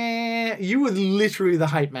like, you were literally the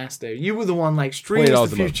hype master. You were the one like, stream is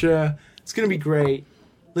the future. It's going to be great.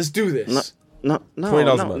 Let's do this. No,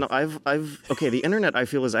 $20 a month. Okay, the internet, I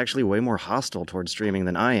feel, is actually way more hostile towards streaming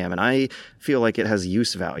than I am, and I feel like it has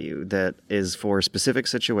use value that is for specific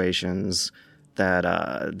situations that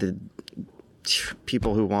the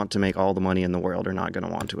people who want to make all the money in the world are not going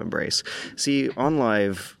to want to embrace. See,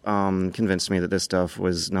 OnLive convinced me that this stuff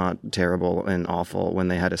was not terrible and awful when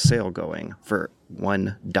they had a sale going for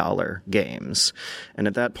 $1 games. And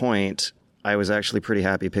at that point, I was actually pretty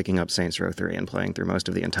happy picking up Saints Row 3 and playing through most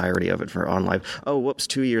of the entirety of it for OnLive. Oh, whoops,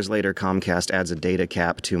 2 years later, Comcast adds a data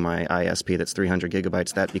cap to my ISP that's 300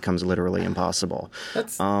 gigabytes. That becomes literally impossible.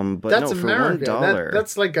 That's America. For $1,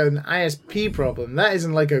 that's like an ISP problem. That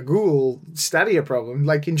isn't like a Google Stadia problem.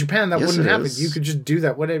 Like in Japan, that wouldn't happen. You could just do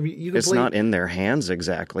that, whatever. It's not in their hands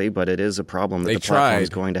exactly, but it is a problem that the platform is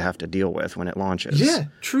going to have to deal with when it launches. Yeah,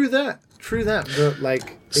 true that. But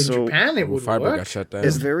like in Japan, it would fiber work. got shut down.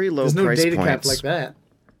 It's very low price points. There's no data cap like that.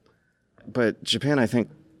 But Japan, I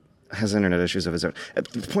think, has internet issues of its own.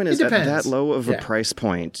 The point is, at that low of a price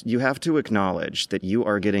point, you have to acknowledge that you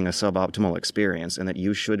are getting a suboptimal experience and that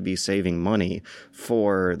you should be saving money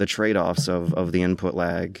for the trade-offs of the input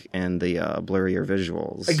lag and the blurrier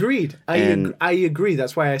visuals. Agreed. I agree.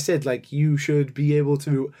 That's why I said, like, you should be able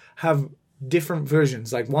to have different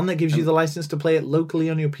versions, like one that gives you the license to play it locally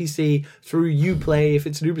on your PC through Uplay if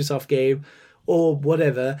it's an Ubisoft game or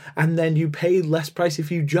whatever, and then you pay less price if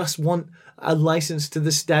you just want a license to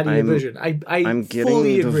the Stadia version. I'm getting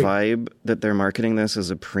the agree. vibe that they're marketing this as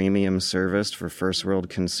a premium service for first world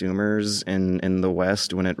consumers in the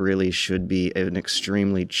West, when it really should be an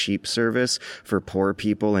extremely cheap service for poor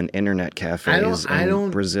people in internet cafes in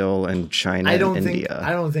Brazil and China and India.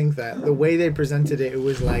 I don't think that. The way they presented it, it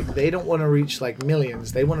was like they don't want to reach like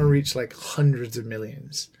millions. They want to reach like hundreds of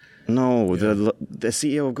millions. No, the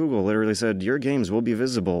CEO of Google literally said, your games will be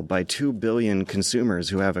visible by 2 billion consumers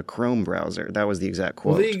who have a Chrome browser. That was the exact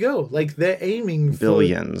quote. Well, there you go. Like, they're aiming for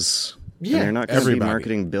billions. Yeah. And they're not going to be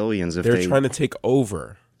marketing billions if they're trying to take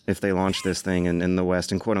over. If they launch this thing in the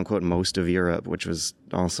West and quote-unquote most of Europe, which was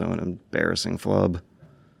also an embarrassing flub.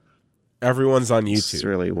 Everyone's on YouTube. It's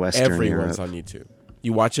really Western Everyone's Europe. on YouTube.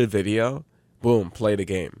 You watch a video, boom, play the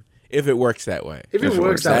game. If it works that way. If it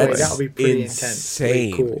works that way, that'll be pretty insane. Intense.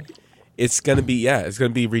 Pretty cool. It's gonna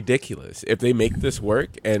be ridiculous if they make this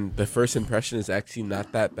work and the first impression is actually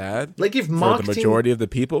not that bad. Like if for the majority of the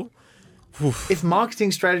people. If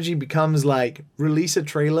marketing strategy becomes like release a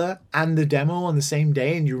trailer and the demo on the same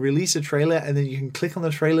day, and you release a trailer and then you can click on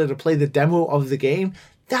the trailer to play the demo of the game,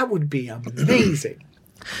 that would be amazing.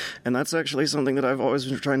 And that's actually something that I've always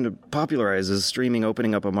been trying to popularize, is streaming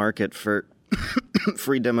opening up a market for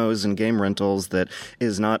free demos and game rentals that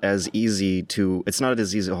is not as easy to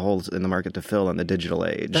hold in the market to fill in the digital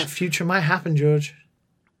age. That future might happen, George.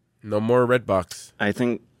 No more Redbox. I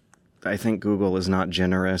think Google is not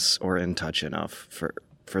generous or in touch enough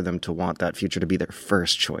for them to want that future to be their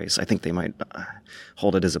first choice. I think they might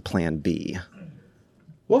hold it as a plan B.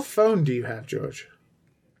 What phone do you have, George?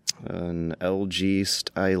 An LG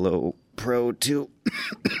Stylo Pro 2.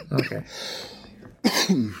 Okay.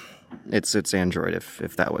 It's Android,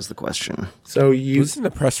 if that was the question. So who's in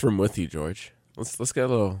the press room with you, George? Let's get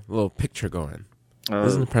a little picture going.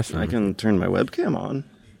 Who's in the press room? I can turn my webcam on.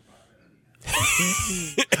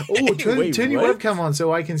 Turn your webcam on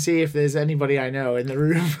so I can see if there's anybody I know in the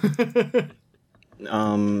room.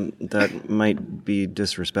 That might be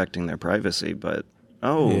disrespecting their privacy, but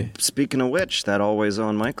speaking of which, that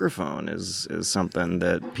always-on microphone is something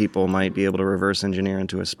that people might be able to reverse engineer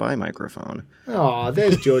into a spy microphone. Oh,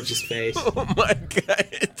 there's George's face. Oh my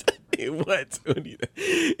God. What?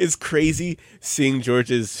 It's crazy seeing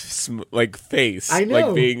George's face. I know.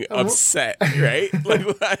 Like being upset, right? Like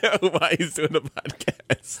why he's doing a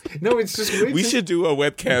podcast. No, it's just weird. We should do a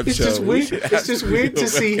webcam show. It's just weird to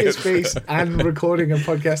see his face and recording a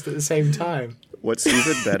podcast at the same time. What's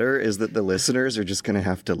even better is that the listeners are just going to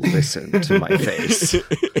have to listen to my face.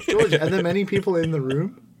 George, are there many people in the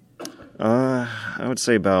room? I would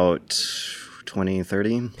say about 20,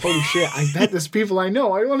 30. Holy shit, I bet there's people I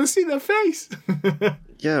know. I want to see their face.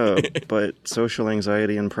 Yeah, but social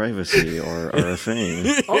anxiety and privacy are a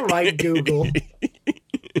thing. All right, Google.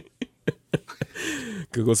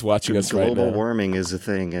 Google's watching us right now. Global warming is a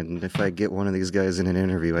thing, and if I get one of these guys in an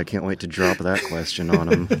interview, I can't wait to drop that question on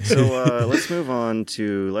them. So let's move on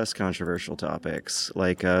to less controversial topics,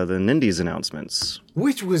 like the Nindies announcements.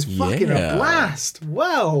 Which was fucking a blast.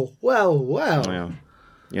 Well.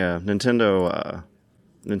 Yeah, Nintendo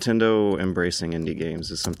embracing indie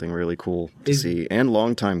games is something really cool to see, and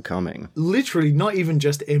long time coming. Literally, not even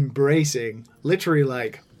just embracing, literally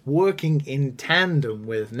like working in tandem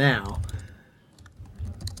with now.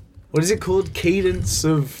 what is it called? Cadence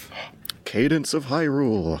of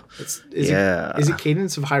Hyrule. Is it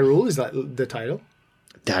Cadence of Hyrule? Is that the title?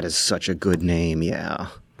 That is such a good name, yeah.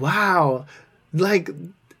 Wow. Like,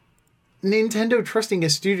 Nintendo trusting a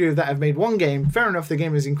studio that have made one game. Fair enough, the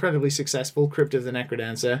game is incredibly successful, Crypt of the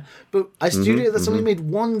Necrodancer. But a studio that's only made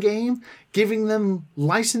one game, giving them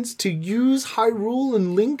license to use Hyrule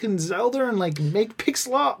and Link and Zelda and, like, make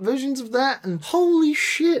pixel art versions of that. And holy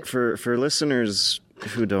shit. For listeners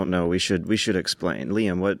who don't know, we should explain.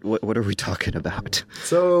 Liam, what are we talking about?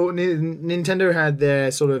 So Nintendo had their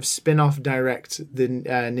sort of spin-off direct, the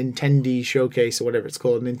Nintendi Showcase or whatever it's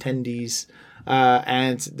called, Nintendies,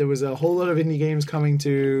 and there was a whole lot of indie games coming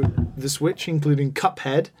to the Switch, including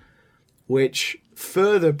Cuphead, which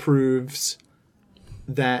further proves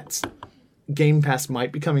that Game Pass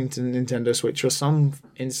might be coming to Nintendo Switch or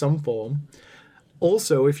in some form.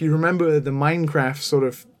 Also, if you remember the Minecraft sort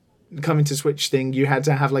of coming to Switch thing, you had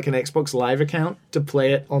to have like an Xbox Live account to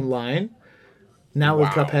play it online. Now with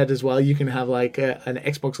Cuphead as well, you can have like an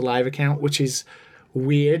Xbox Live account, which is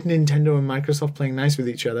weird. Nintendo and Microsoft playing nice with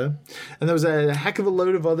each other. And there was a heck of a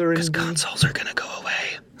load of other... Because consoles are going to go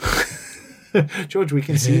away. George, we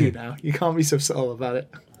can see you now. You can't be so subtle about it.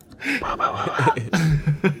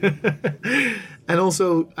 And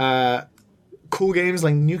also cool games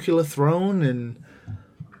like Nuclear Throne and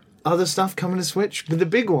other stuff coming to Switch. But the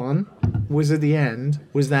big one was at the end,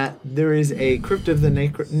 was that there is a Crypt of the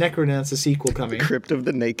Necrodancer sequel coming. Crypt of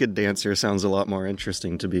the Naked Dancer sounds a lot more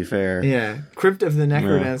interesting, to be fair. Yeah, Crypt of the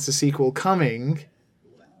Necrodancer sequel coming,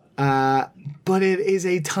 but it is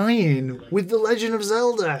a tie-in with The Legend of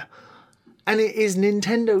Zelda. And it is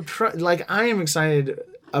Nintendo... I am excited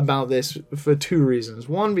about this for two reasons.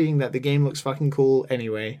 One being that the game looks fucking cool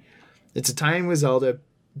anyway. It's a tie-in with Zelda,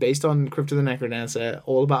 based on Crypt of the Necrodancer,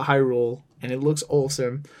 all about Hyrule, and it looks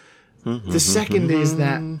awesome. The second is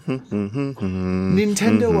that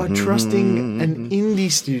Nintendo are trusting an indie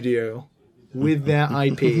studio with their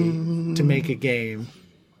IP to make a game,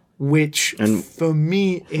 which for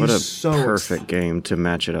me is so perfect game to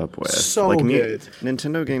match it up with. So good.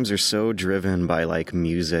 Nintendo games are so driven by like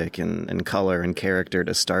music and color and character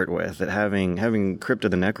to start with that having Crypt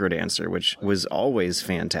of the Necrodancer, which was always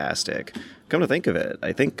fantastic. Come to think of it,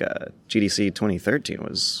 I think GDC 2013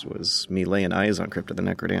 was me laying eyes on Crypt of the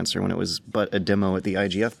Necrodancer when it was but a demo at the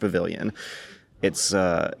IGF Pavilion. It's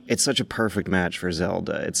such a perfect match for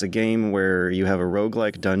Zelda. It's a game where you have a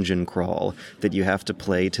roguelike dungeon crawl that you have to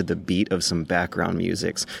play to the beat of some background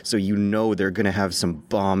music. So you know they're going to have some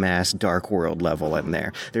bomb-ass Dark World level in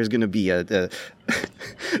there. There's going to be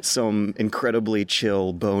some incredibly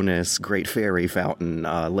chill bonus Great Fairy Fountain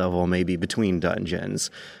level maybe between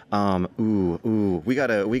dungeons. We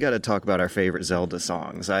gotta talk about our favorite Zelda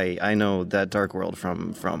songs. I know that Dark World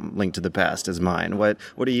from Link to the Past is mine. What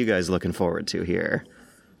are you guys looking forward to here?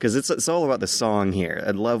 Because it's all about the song here,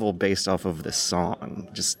 a level based off of the song.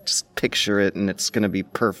 Just picture it, and it's gonna be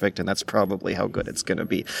perfect, and that's probably how good it's gonna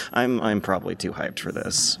be. I'm probably too hyped for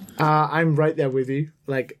this. I'm right there with you.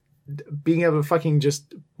 Like, being able to fucking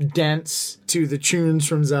just dance to the tunes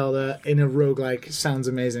from Zelda in a roguelike sounds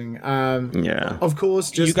amazing. Yeah. Of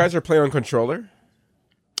course, you guys are playing on controller?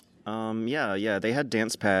 Yeah. They had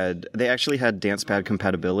DancePad. They actually had DancePad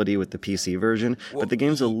compatibility with the PC version, but the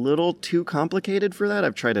game's a little too complicated for that.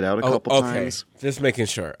 I've tried it out a couple times. Just making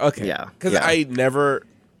sure. Okay. Yeah. Because I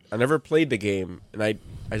never played the game, and I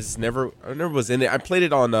never was in it. I played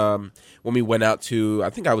it on when we went out to, I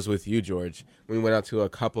think I was with you, George, when we went out to a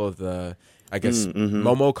couple of the, I guess,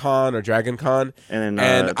 MomoCon or DragonCon. And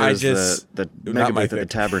I just... the Mega Booth at the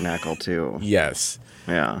Tabernacle, too. Yes.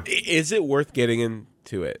 Yeah. Is it worth getting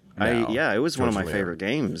into it now? It was one of my favorite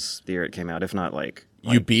games the year it came out, if not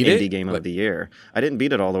you beat it? Indie Game of the Year. I didn't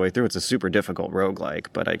beat it all the way through. It's a super difficult roguelike,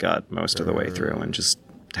 but I got most of the way through and just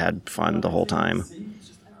had fun the whole time.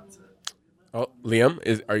 Oh,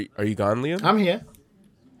 Liam, are you gone, Liam? I'm here.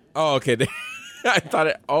 Oh, okay. I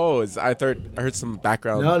thought I heard some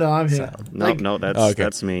background. No, I'm here. No,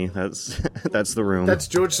 that's me. That's the room. That's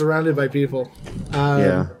George surrounded by people.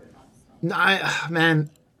 Yeah. Man,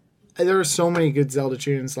 there are so many good Zelda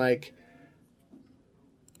tunes. Like,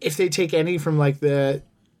 if they take any from like the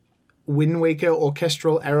Wind Waker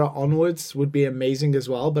orchestral era onwards, would be amazing as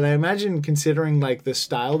well. But I imagine, considering like the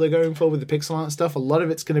style they're going for with the pixel art stuff, a lot of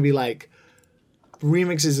it's going to be like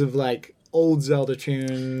remixes of like old Zelda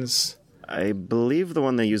tunes. I believe the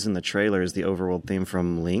one they use in the trailer is the overworld theme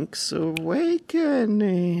from Link's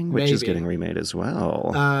Awakening, which is getting remade as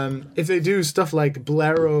well. If they do stuff like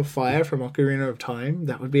Bolero of Fire from Ocarina of Time,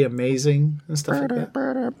 that would be amazing and stuff like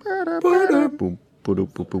that.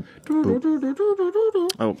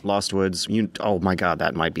 Oh, Lost Woods. Oh my God,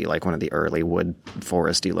 that might be like one of the early wood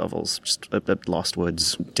foresty levels. Just Lost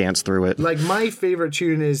Woods. Dance through it. Like my favorite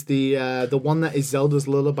tune is the one that is Zelda's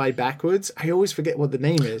Lullaby backwards. I always forget what the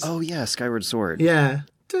name is. Oh yeah, Skyward Sword. Yeah.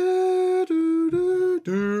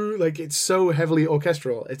 Like it's so heavily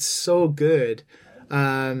orchestral. It's so good.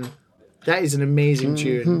 That is an amazing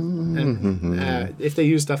tune, and if they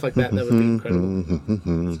use stuff like that, that would be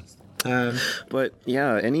incredible. But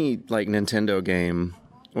yeah, any like Nintendo game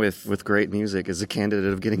with great music is a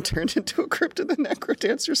candidate of getting turned into a Crypt of the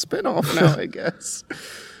Necrodancer spinoff now, I guess.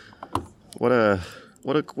 What a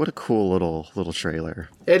cool little trailer.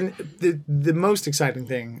 And the most exciting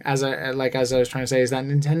thing, as I was trying to say, is that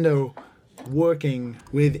Nintendo working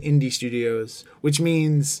with indie studios, which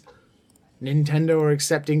means Nintendo are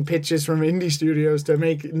accepting pitches from indie studios to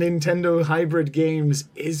make Nintendo hybrid games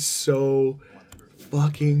is so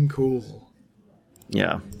fucking cool.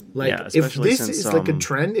 Yeah. Like, yeah, if this is like a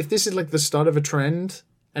trend, if this is like the start of a trend,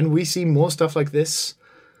 and we see more stuff like this,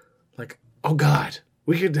 like, oh God,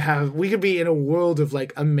 we could be in a world of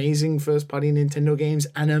like amazing first-party Nintendo games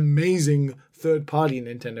and amazing third-party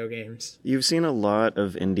Nintendo games. You've seen a lot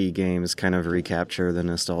of indie games kind of recapture the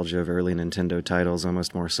nostalgia of early Nintendo titles,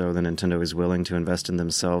 almost more so than Nintendo is willing to invest in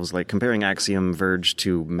themselves. Like comparing Axiom Verge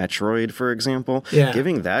to Metroid, for example,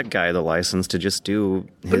 giving that guy the license to just do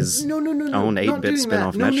his own 8-bit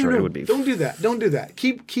spin-off Metroid would be... Don't do that.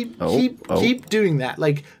 Keep doing that.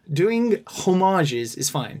 Like, doing homages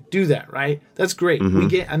is fine. Do that, right? That's great. We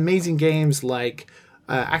get amazing games like...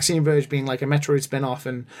 Axiom Verge being like a Metroid spin-off,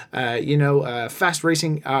 and Fast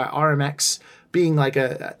Racing RMX being like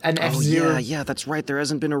an F-Zero. Yeah, that's right. There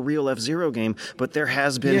hasn't been a real F-Zero game, but there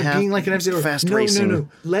has been being like an F-Zero. Fast Racing. No.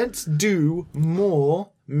 Let's do more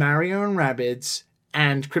Mario and Rabbids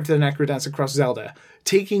and Crypt of the Necrodancer Cross Zelda.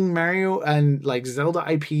 Taking Mario and like Zelda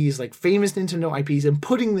IPs, like famous Nintendo IPs, and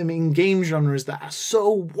putting them in game genres that are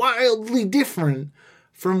so wildly different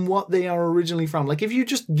from what they are originally from. Like, if you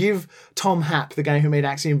just give Tom Happ, the guy who made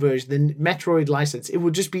Axiom Verge, the Metroid license, it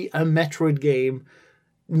would just be a Metroid game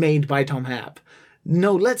made by Tom Happ.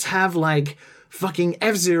 No, let's have, like, fucking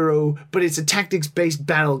F-Zero, but it's a tactics-based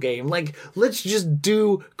battle game. Like, let's just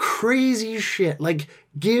do crazy shit. Like,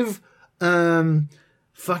 give, give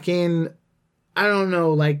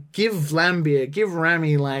Lambia, give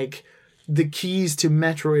Rami, like, the keys to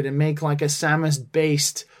Metroid and make, like, a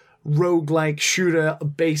Samus-based roguelike shooter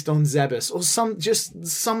based on Zebus, or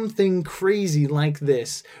something crazy like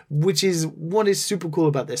this, which is what is super cool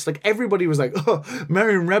about this. Like, everybody was like, oh,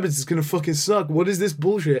 Mario and Rabbids is gonna fucking suck, what is this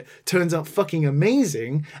bullshit? Turns out fucking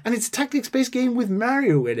amazing, and it's a tactics-based game with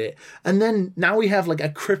Mario in it. And then now we have like a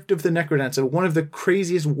Crypt of the Necrodancer, one of the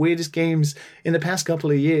craziest, weirdest games in the past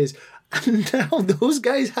couple of years. And now those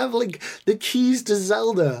guys have, like, the keys to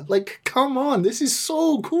Zelda. Like, come on, this is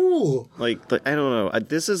so cool. Like I don't know.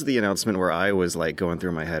 This is the announcement where I was, like, going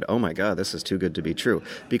through my head, oh my God, this is too good to be true.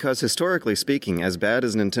 Because historically speaking, as bad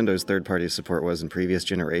as Nintendo's third-party support was in previous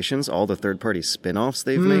generations, all the third-party spin-offs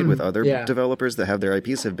they've made with other developers that have their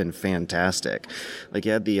IPs have been fantastic. Like,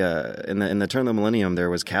 you had the, in the turn of the millennium, there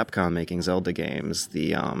was Capcom making Zelda games,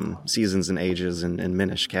 the Seasons and Ages and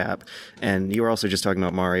Minish Cap. And you were also just talking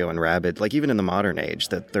about Mario and Rabbids. Like, even in the modern age,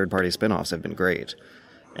 the third-party spin-offs have been great.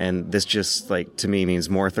 And this just, like, to me means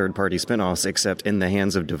more third-party spin-offs, except in the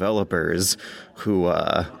hands of developers who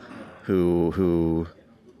have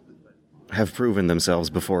proven themselves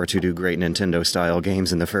before to do great Nintendo-style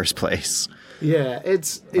games in the first place. Yeah,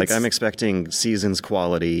 it's like, I'm expecting Seasons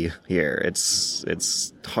quality here.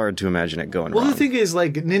 It's hard to imagine it going wrong. Well, the thing is,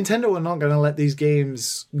 like, Nintendo are not going to let these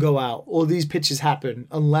games go out or these pitches happen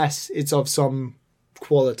unless it's of some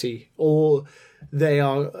quality or they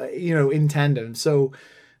are, in tandem. So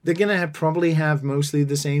they're gonna probably have mostly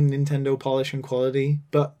the same Nintendo polish and quality,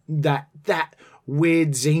 but that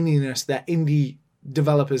weird zaniness that indie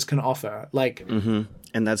developers can offer, like.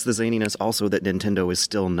 And that's the zaniness also that Nintendo is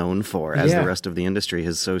still known for, as the rest of the industry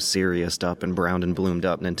has so serioused up and browned and bloomed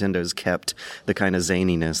up. Nintendo's kept the kind of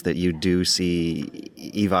zaniness that you do see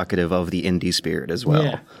evocative of the indie spirit as well.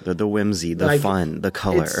 Yeah. The whimsy, the fun, the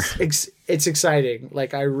color. It's exciting.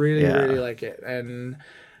 Like, I really, really like it. And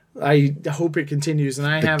I hope it continues. And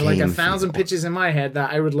I have like 1,000 pitches in my head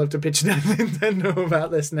that I would love to pitch to Nintendo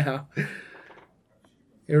about this now.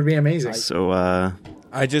 It would be amazing. So,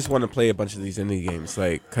 I just want to play a bunch of these indie games,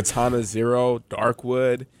 like Katana Zero,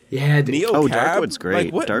 Darkwood. Yeah, Darkwood's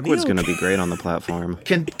great. Like, Darkwood's going to be great on the platform.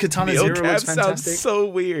 Katana Zero looks fantastic. Sounds so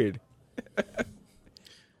weird.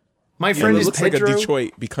 My friend is looks Pedro. Like a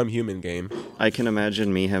Detroit Become Human game. I can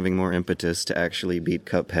imagine me having more impetus to actually beat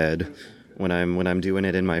Cuphead when I'm doing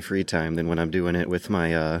it in my free time than when I'm doing it with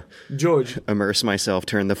my George, immerse myself,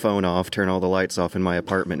 turn the phone off, turn all the lights off in my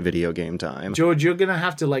apartment video game time. George, you're gonna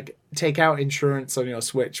have to like take out insurance on your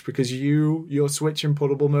Switch because your Switch in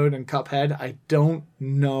portable mode and Cuphead, I don't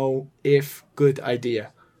know if good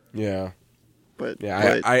idea. Yeah. But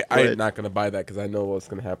I'm not gonna buy that because I know what's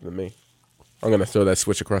gonna happen to me. I'm gonna throw that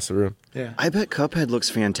Switch across the room. Yeah. I bet Cuphead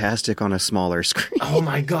looks fantastic on a smaller screen. Oh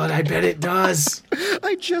my god, I bet it does.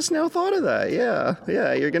 I just now thought of that.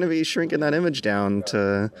 Yeah. You're gonna be shrinking that image down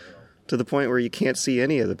to the point where you can't see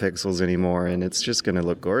any of the pixels anymore, and it's just gonna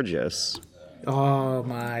look gorgeous. Oh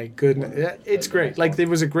my goodness, it's great. Like there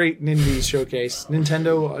was a great Indies showcase.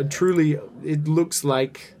 Nintendo truly, it looks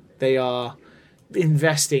like they are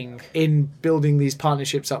investing in building these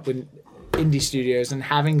partnerships up with indie studios and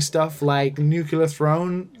having stuff like Nuclear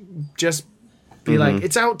Throne just be like,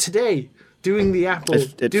 it's out today, doing the Apple.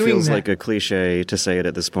 It feels like a cliche to say it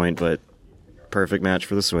at this point, but perfect match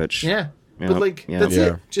for the Switch. Yeah. But like, that's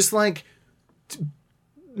it. Just like,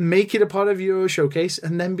 make it a part of your showcase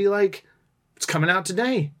and then be like, it's coming out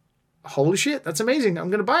today. Holy shit, that's amazing. I'm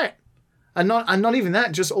going to buy it. And not even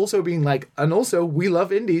that, just also being like, and also, we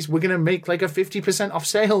love indies. We're going to make like a 50% off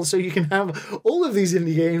sale so you can have all of these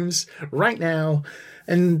indie games right now.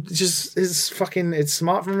 And just, it's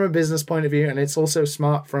smart from a business point of view. And it's also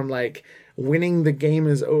smart from like winning the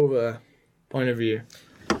gamers over point of view.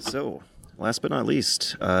 So, last but not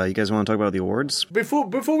least, you guys want to talk about the awards? Before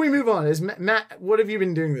we move on, Matt, what have you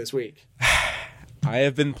been doing this week? I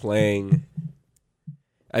have been playing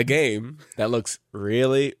a game that looks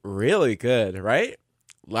really, really good, right?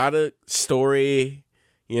 A lot of story,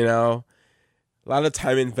 a lot of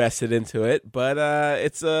time invested into it, but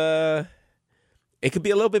it could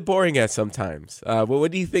be a little bit boring at sometimes. What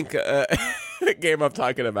do you think game I'm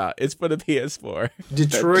talking about? It's for the PS4.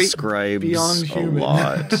 Detroit describes Beyond Human. A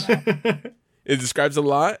lot. It describes a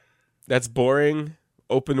lot. That's boring,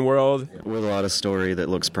 open world. With a lot of story that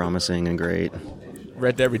looks promising and great.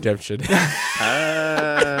 Red Dead Redemption.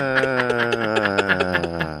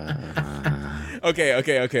 Okay.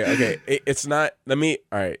 It's not. All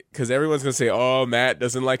right, because everyone's gonna say, "Oh, Matt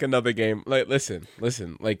doesn't like another game." Like, listen.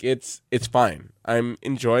 Like, it's fine. I'm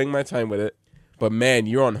enjoying my time with it, but man,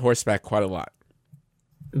 you're on horseback quite a lot.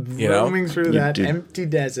 Roaming through that empty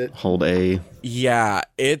desert. Hold A. Yeah,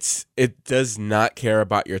 it does not care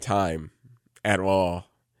about your time at all.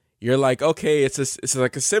 You're like, okay, it's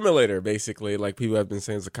like a simulator, basically. Like people have been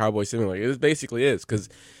saying, it's a cowboy simulator. It basically is, because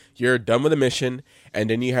you're done with a mission,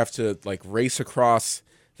 and then you have to like race across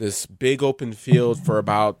this big open field for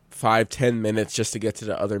about 5-10 minutes just to get to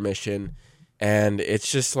the other mission. And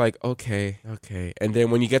it's just like, okay. And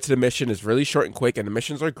then when you get to the mission, it's really short and quick, and the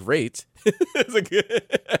missions are great. It's a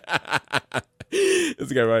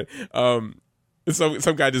good one.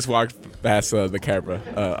 Some guy just walked past the camera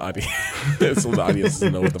audience. So the audience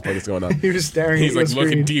doesn't know what the fuck is going on. He was staring. He's at like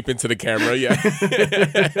looking deep into the camera. Yeah.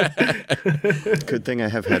 Good thing I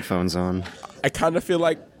have headphones on. I kind of feel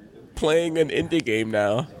like playing an indie game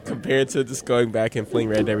now compared to just going back and playing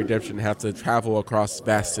Red Dead Redemption and have to travel across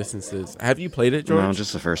vast distances. Have you played it, George? No,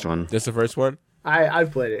 just the first one. Just the first one?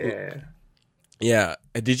 I've played it. Yeah. Yeah.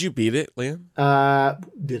 Did you beat it, Liam?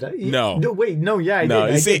 Did I? No. Wait, no. Yeah, I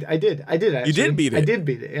did. I did. Actually. You did beat it. I did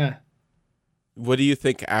beat it. Yeah. What do you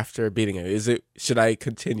think after beating it? Should I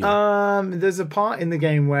continue? There's a part in the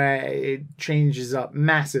game where it changes up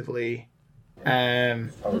massively.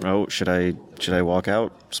 Should I walk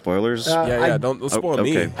out? Spoilers? Don't spoil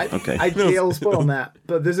me. Okay. I'll spoil that.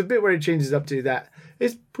 But there's a bit where it changes up to that.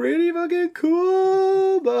 It's pretty fucking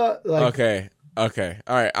cool, but like. Okay.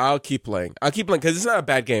 All right. I'll keep playing because it's not a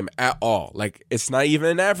bad game at all. Like, it's not even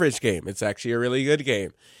an average game. It's actually a really good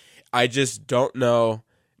game. I just don't know.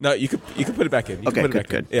 No, you could put it back in.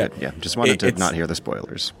 Good. Yeah. Just wanted to not hear the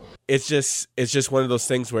spoilers. It's just one of those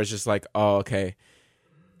things where it's just like, oh, okay.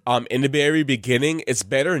 In the very beginning, it's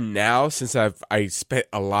better now since I spent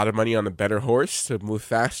a lot of money on a better horse to move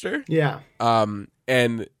faster. Yeah.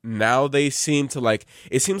 And now they seem to like.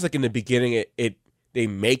 It seems like in the beginning, they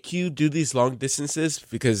make you do these long distances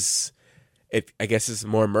because I guess it's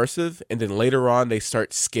more immersive. And then later on, they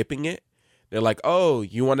start skipping it. They're like, oh,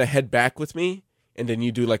 you want to head back with me? And then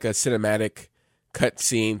you do like a cinematic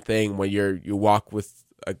cutscene thing where you walk with,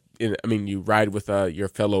 you ride with your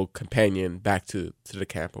fellow companion back to the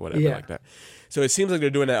camp or whatever like that. So it seems like they're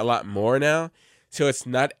doing that a lot more now. So it's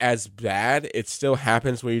not as bad. It still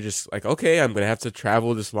happens where you're just like, okay, I'm going to have to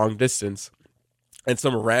travel this long distance. And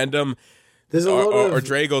some random... There's a lot of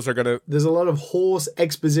Dragos are gonna. There's a lot of horse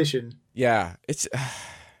exposition. Yeah, it's,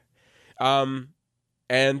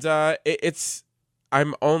 it's.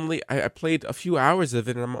 I played a few hours of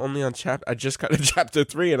it, and I'm only on I just got to chapter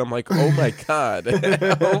 3, and I'm like, oh my god,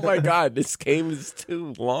 oh my god, this game is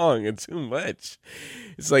too long and too much.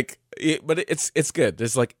 It's like, but it's good.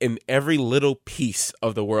 There's like in every little piece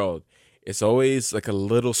of the world, it's always like a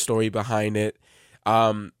little story behind it.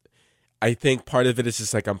 I think part of it is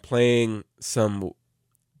just like I'm playing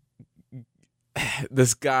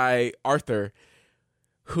this guy Arthur,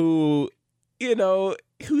 who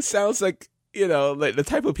sounds like, like the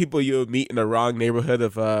type of people you would meet in the wrong neighborhood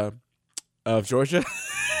of Georgia.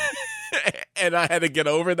 And I had to get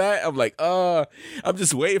over that. I'm like, I'm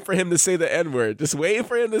just waiting for him to say the N-word. Just waiting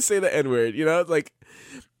for him to say the N-word. It's like,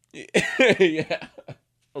 yeah.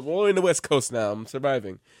 I'm only in the West Coast now. I'm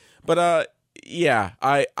surviving. But yeah,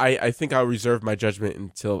 I think I'll reserve my judgment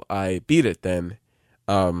until I beat it then.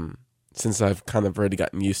 Since I've kind of already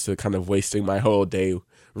gotten used to kind of wasting my whole day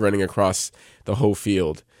running across the whole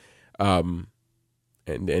field. And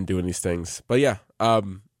doing these things. But yeah,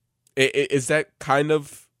 is that kind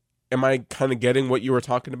of, am I kind of getting what you were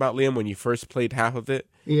talking about, Liam, when you first played half of it?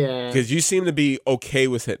 Yeah. Because you seem to be okay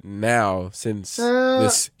with it now since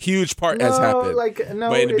this huge part has happened.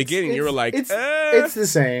 But in the beginning, you were like, it's the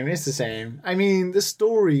same. It's the same. I mean, the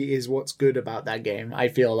story is what's good about that game, I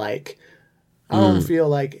feel like. I don't feel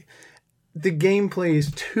like the gameplay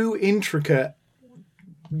is too intricate,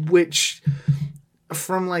 which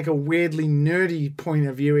from like a weirdly nerdy point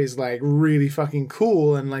of view is like really fucking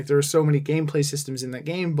cool, and like there are so many gameplay systems in that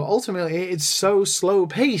game, but ultimately it's so slow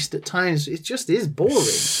paced at times, it just is boring.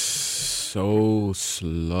 So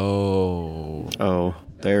slow. Oh,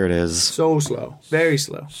 there it is. So slow. Very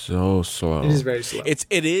slow. So slow. It is very slow. It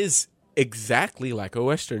is exactly like a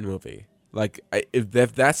Western movie. Like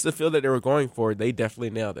if that's the feel that they were going for, they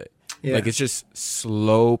definitely nailed it. Yeah. Like it's just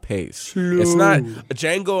slow pace. It's not a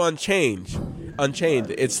Django Unchained.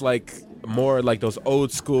 It's like more like those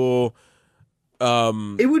old school.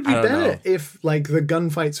 It would be better if like the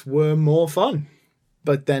gunfights were more fun,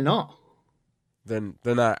 but they're not. Then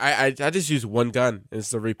I just use one gun. And it's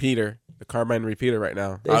the repeater, the carbine repeater right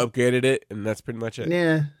now. I upgraded it, and that's pretty much it.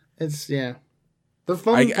 Yeah, The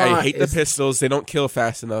fun part I hate the pistols. They don't kill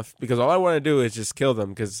fast enough because all I want to do is just kill them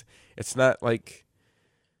because it's not like,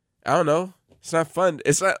 I don't know. It's not fun.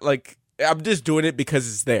 It's not like, I'm just doing it because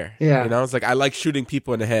it's there. Yeah. It's like I like shooting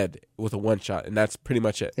people in the head with a one shot, and that's pretty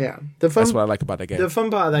much it. Yeah. That's what I like about that game. The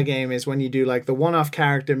fun part of that game is when you do like the one-off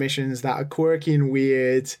character missions that are quirky and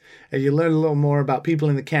weird, and you learn a little more about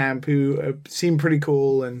people in the camp who seem pretty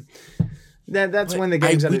cool, and that's when the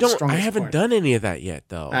game's at its strongest I haven't point. done any of that yet,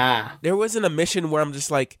 though. There wasn't a mission where I'm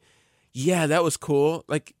just like, yeah, that was cool.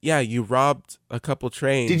 Like, yeah, you robbed a couple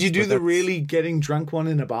trains. Did you do the really getting drunk one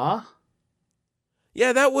in a bar?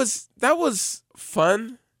 Yeah, that was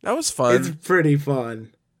fun. That was fun. It's pretty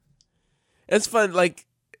fun. It's fun. Like,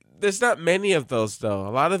 there's not many of those though.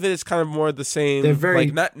 A lot of it is kind of more the same. They're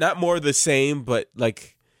very like not more the same, but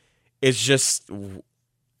like it's just.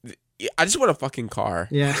 I just want a fucking car.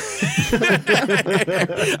 Yeah.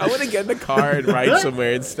 I want to get in the car and ride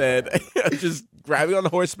somewhere instead. Just grabbing on the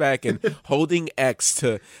horseback and holding X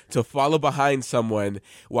to follow behind someone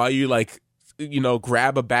while you like,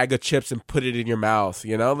 grab a bag of chips and put it in your mouth.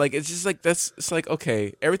 Like it's just like it's like,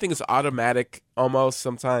 okay, everything is automatic almost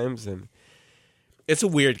sometimes, and it's a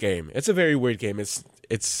weird game. It's a very weird game. It's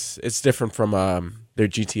different from their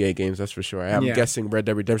GTA games, that's for sure. I'm guessing Red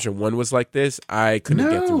Dead Redemption 1 was like this. I couldn't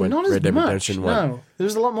get to Red Dead Redemption 1. No,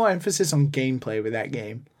 there's a lot more emphasis on gameplay with that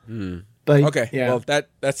game. But okay, well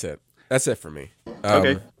that's it. That's it for me.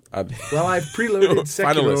 Okay. Well, I've preloaded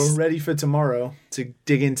Sekiro ready for tomorrow to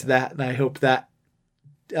dig into that, and I hope that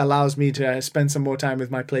allows me to spend some more time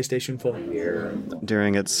with my PlayStation 4.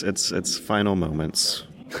 During its final moments.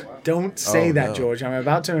 Don't say that, George. I'm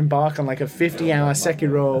about to embark on like a 50-hour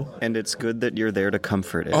Sekiro. And it's good that you're there to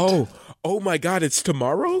comfort it. Oh my God, it's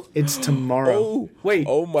tomorrow? It's tomorrow. Wait,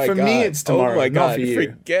 oh my God. For me, it's tomorrow. Oh my God, not for you.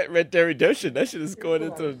 Forget Red Dead Redemption. That shit is going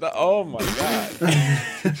into oh my God.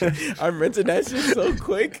 I'm renting that shit so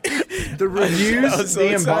quick. The reviews, so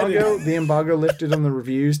the embargo lifted on the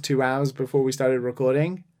reviews 2 hours before we started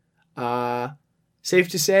recording. Safe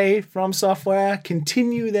to say, From Software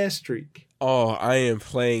continue their streak. Oh, I am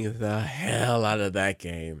playing the hell out of that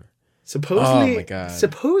game. Supposedly, oh my God.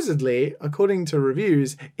 Supposedly, according to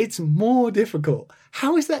reviews, it's more difficult.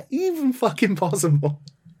 How is that even fucking possible?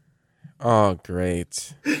 Oh,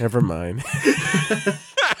 great. Never mind.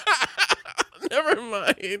 Never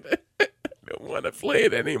mind. I don't want to play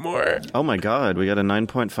it anymore. Oh my God, we got a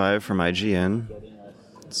 9.5 from IGN.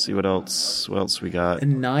 Let's see what else we got. A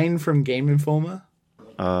 9 from Game Informer?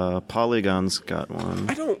 Polygon's got one.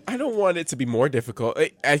 I don't want it to be more difficult.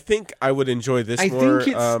 I think I would enjoy this more.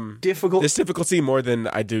 Think it's difficult. This difficulty more than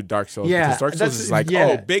I do Dark Souls. Yeah, because Dark Souls is like,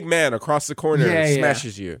 oh, big man across the corner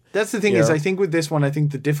smashes you. That's the thing is, I think with this one, I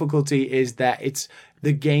think the difficulty is that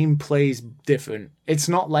the game plays different. It's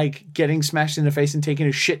not like getting smashed in the face and taking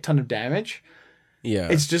a shit ton of damage. Yeah,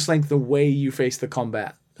 it's just like the way you face the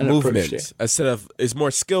combat. Movement instead of is more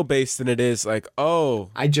skill based than it is like, oh,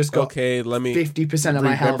 I just got let me 50% of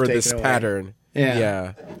my health remember this away. pattern.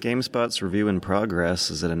 Yeah. GameSpot's review in progress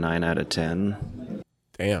is at a 9 out of 10.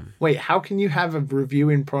 Damn. Wait, how can you have a review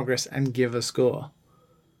in progress and give a score?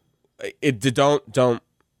 Don't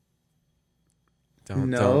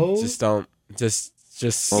just well,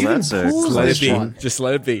 that's a let it be. Just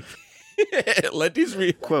let it be. Let these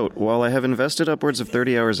Quote, while I have invested upwards of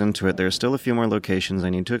 30 hours into it, there are still a few more locations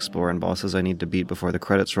I need to explore and bosses I need to beat before the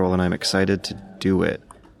credits roll, and I'm excited to do it.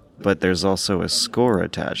 But there's also a score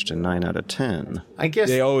attached, a 9 out of 10. I guess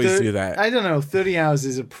they always do that. I don't know, 30 hours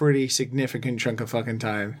is a pretty significant chunk of fucking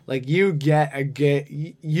time. Like, there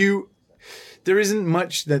isn't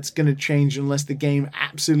much that's going to change unless the game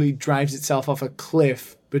absolutely drives itself off a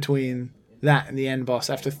cliff between that and the end boss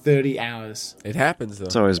after 30 hours. It happens, though.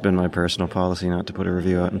 It's always been my personal policy not to put a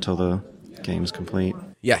review out until the game's complete.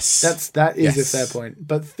 Yes. That is a fair point.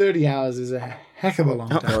 But 30 hours is a heck of a long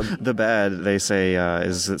time. The bad, they say,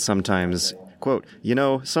 is that sometimes, quote,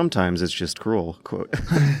 sometimes it's just cruel, quote.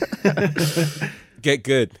 Get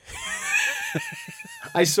good.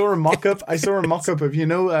 I saw a mock-up of,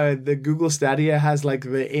 the Google Stadia has like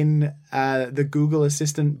the Google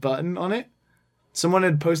Assistant button on it. Someone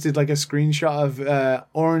had posted like a screenshot of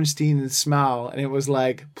Orenstein and Smile, and it was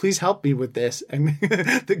like, please help me with this. And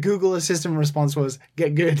the Google Assistant response was,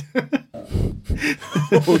 get good.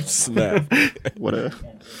 Oh, snap. What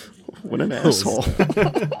an asshole.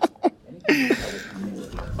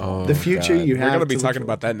 Oh, the future God. you have. We're going to be talking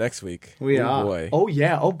about that next week. We are. Boy. Oh,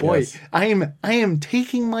 yeah. Oh, boy. Yes. I am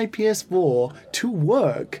taking my PS4 to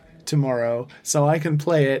work tomorrow so I can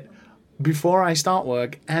play it before I start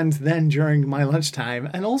work and then during my lunchtime,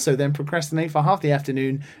 and also then procrastinate for half the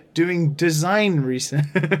afternoon doing design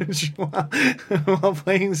research while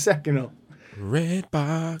playing Sekiro.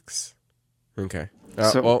 Redbox. Okay.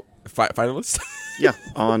 Finalists? Yeah.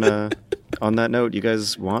 On that note, you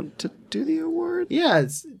guys want to do the award? Yeah.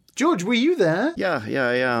 George, were you there? Yeah.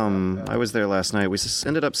 I was there last night. We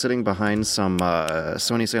ended up sitting behind some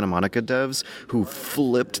Sony Santa Monica devs who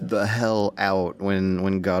flipped the hell out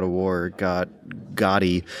when God of War got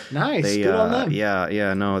Gotti. Nice. Good on them.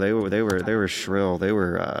 Yeah. No, they were shrill. They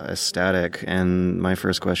were ecstatic. And my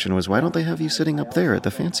first question was, why don't they have you sitting up there at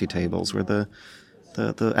the fancy tables where the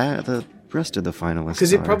rest of the finalists?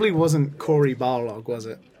 Because it probably wasn't Cory Barlog, was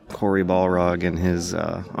it? Cory Balrog and his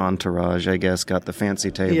entourage, I guess, got the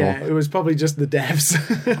fancy table. Yeah, it was probably just the devs.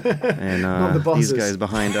 And not the bosses. These guys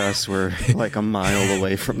behind us were like a mile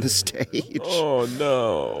away from the stage. Oh,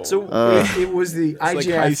 no. So it was the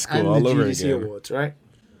IGF and the GDC Awards, right?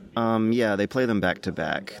 Yeah, they play them back to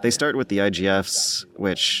back. They start with the IGFs,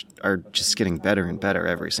 which are just getting better and better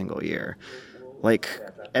every single year. Like,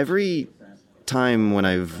 every time when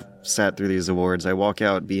I've sat through these awards, I walk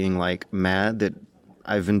out being like mad that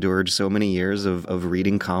I've endured so many years of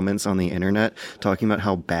reading comments on the internet talking about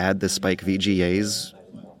how bad the Spike VGAs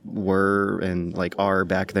were and like are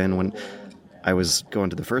back then when I was going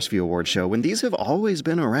to the first few award show, when these have always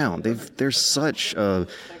been around. They're such a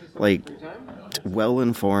like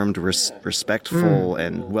well-informed, respectful,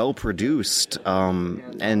 and well-produced,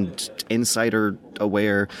 and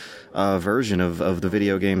insider-aware version of the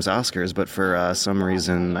video games Oscars. But for some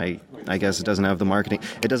reason, I guess it doesn't have the marketing.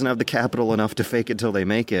 It doesn't have the capital enough to fake it till they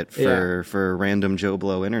make it for a random Joe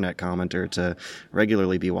Blow internet commenter to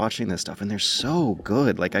regularly be watching this stuff. And they're so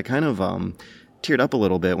good. Like, I kind of teared up a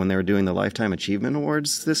little bit when they were doing the Lifetime Achievement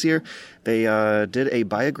Awards this year. They did a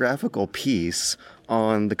biographical piece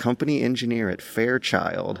on the company engineer at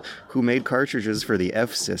Fairchild who made cartridges for the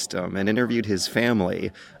F system and interviewed his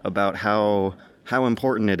family about how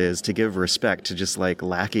important it is to give respect to just like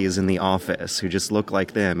lackeys in the office who just look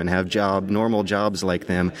like them and have normal jobs like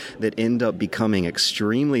them that end up becoming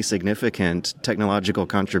extremely significant technological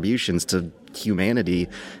contributions to humanity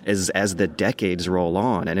as the decades roll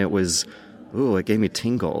on. And it was... Ooh, it gave me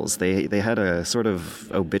tingles. They had a sort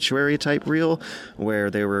of obituary type reel where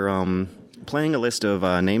they were playing a list of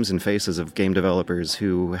names and faces of game developers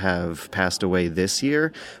who have passed away this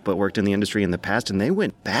year but worked in the industry in the past, and they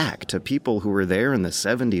went back to people who were there in the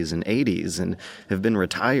 70s and 80s and have been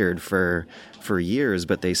retired for years,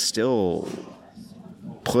 but they still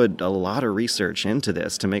put a lot of research into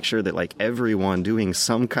this to make sure that like everyone doing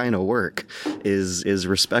some kind of work is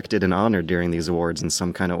respected and honored during these awards in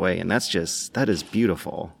some kind of way, and that is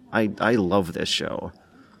beautiful. I love this show.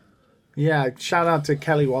 Yeah, shout out to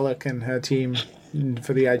Kelly Wallach and her team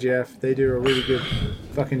for the IGF. They do a really good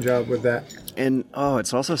fucking job with that. And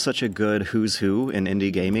it's also such a good who's who in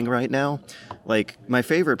indie gaming right now. Like, my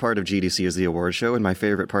favorite part of GDC is the award show, and my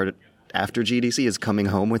favorite part after GDC is coming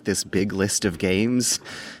home with this big list of games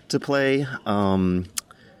to play.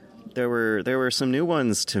 There were some new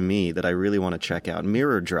ones to me that I really want to check out.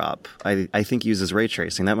 Mirror Drop, I think uses ray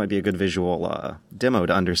tracing. That might be a good visual demo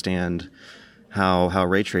to understand how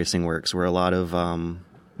ray tracing works, where a lot of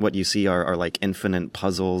what you see are like infinite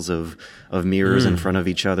puzzles of mirrors in front of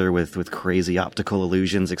each other with crazy optical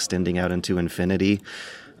illusions extending out into infinity.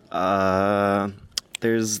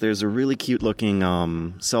 There's a really cute looking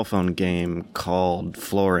cell phone game called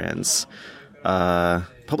Florence,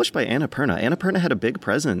 published by Annapurna. Annapurna had a big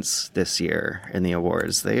presence this year in the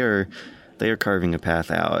awards. They are carving a path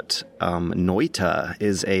out. Noita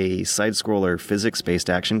is a side-scroller physics-based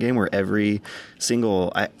action game where every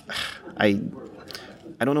single I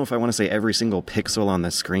don't know if I want to say every single pixel on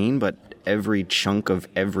the screen, but every chunk of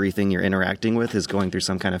everything you're interacting with is going through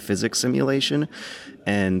some kind of physics simulation.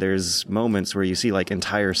 And there's moments where you see like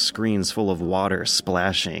entire screens full of water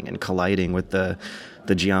splashing and colliding with the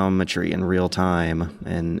geometry in real time,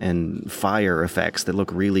 and fire effects that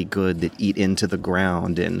look really good that eat into the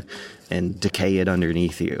ground and decay it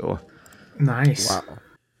underneath you. Nice.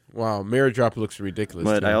 Wow, Mirror Drop looks ridiculous.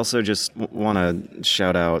 But I also just want to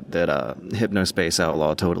shout out that Hypnospace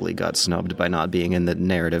Outlaw totally got snubbed by not being in the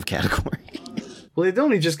narrative category. Well, it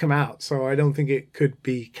only just come out, so I don't think it could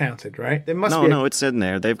be counted, right? There must No, it's in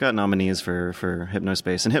there. They've got nominees for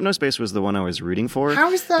Hypnospace, and Hypnospace was the one I was rooting for.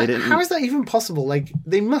 How is that? How is that even possible? Like,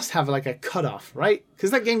 they must have like a cutoff, right?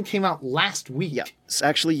 Because that game came out last week. Yeah. So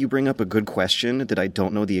actually, you bring up a good question that I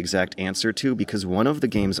don't know the exact answer to, because one of the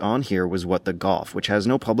games on here was What the Golf, which has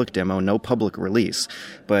no public demo, no public release,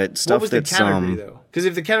 but stuff that's... What was that's the category, though? Because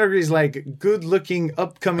if the category is like good-looking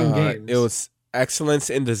upcoming games, it was excellence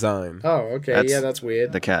in design. Oh, okay. That's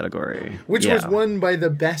weird. The category. Which was won by the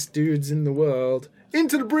best dudes in the world.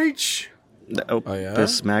 Into the Breach.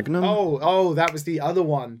 Opus Magnum? Oh, that was the other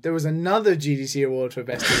one. There was another GDC award for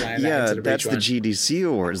best design. Yeah, that's the GDC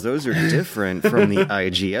awards. Those are different from the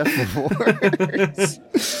IGF awards.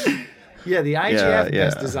 Yeah, the IGF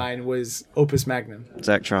best design was Opus Magnum.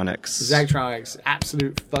 Zachtronics.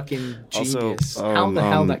 Absolute fucking genius. Also, how the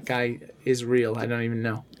hell that guy is real, I don't even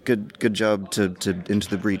know. Good job to Into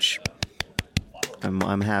the Breach.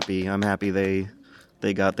 I'm happy. I'm happy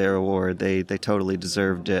they got their award. They totally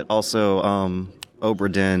deserved it. Also,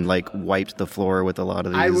 Obra Dinn like wiped the floor with a lot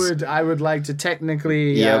of these. I would like to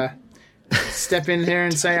technically step in here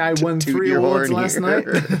and say I won 3 awards last night.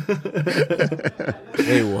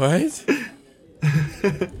 Wait, what?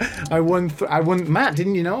 I won. Matt,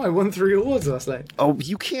 didn't you know? I won 3 awards last night. Oh,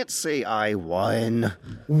 you can't say I won.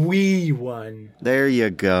 We won. There you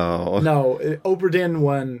go. No, Obra Dinn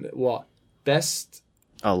won what? Best?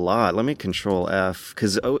 A lot. Let me Control F,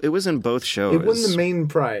 because it was in both shows. It won the main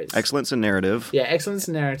prize. Excellence in Narrative. Yeah, Excellence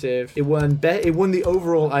in Narrative. It won the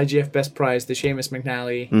overall IGF Best Prize, the Seamus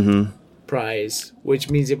McNally prize, which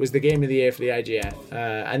means it was the Game of the Year for the IGF.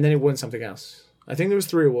 And then it won something else. I think there was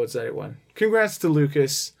 3 awards that it won. Congrats to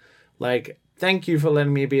Lucas. Like, thank you for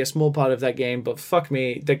letting me be a small part of that game, but fuck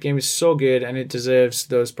me, that game is so good and it deserves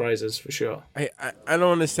those prizes for sure. I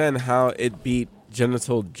don't understand how it beat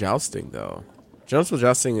Genital Jousting, though. Genital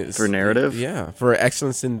Jousting is... For narrative? Yeah, for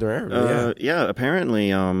excellence in narrative, yeah, apparently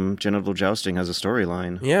Genital Jousting has a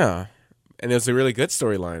storyline. Yeah, and it's a really good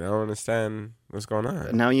storyline. I don't understand what's going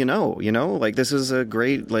on. Now you know, like this is a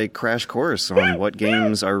great like crash course on what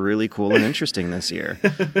games are really cool and interesting this year.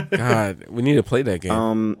 God, we need to play that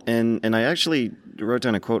game. And I actually wrote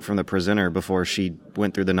down a quote from the presenter before she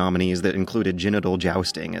went through the nominees that included Genital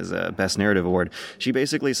Jousting as a Best Narrative Award. She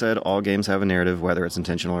basically said all games have a narrative, whether it's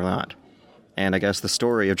intentional or not. And I guess the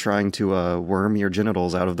story of trying to worm your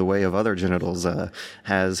genitals out of the way of other genitals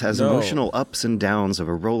has emotional ups and downs of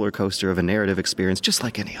a roller coaster of a narrative experience, just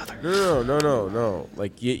like any other. No.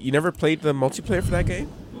 Like, you never played the multiplayer for that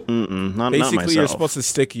game? Not Basically, myself. you're supposed to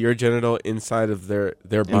stick your genital inside of their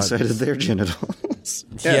bodies. Inside of their genitals.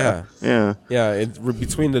 Yeah. It's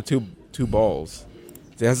between the two balls.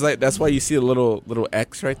 That's why you see a little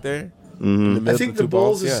X right there. Mm-hmm. I think the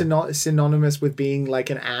balls are synonymous with being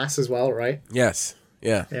like an ass as well, right? Yes.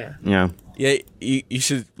 Yeah. You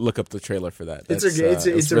should look up the trailer for that. It's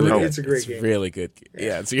a great game. Really good.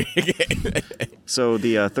 Yeah, it's a great game. So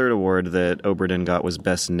the third award that Obra got was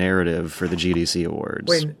Best Narrative for the GDC Awards.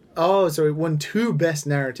 Wait, oh, so it won 2 Best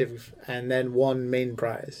Narrative and then 1 main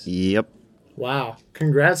prize. Yep. Wow.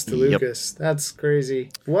 Congrats to Lucas. That's crazy.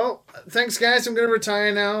 Well, thanks, guys. I'm going to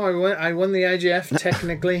retire now. I won the IGF,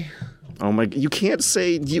 technically. Oh my! You can't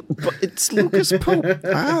say you. But it's Lucas Pope.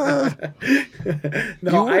 No,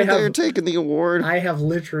 you were there taking the award. I have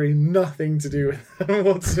literally nothing to do with it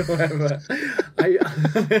whatsoever.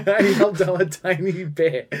 I helped out a tiny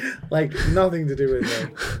bit, like nothing to do with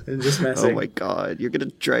me, and just messing. Oh my god! You're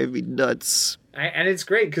gonna drive me nuts. And it's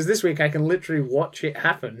great because this week I can literally watch it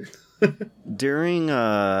happen. During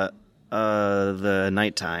the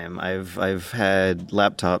nighttime, I've had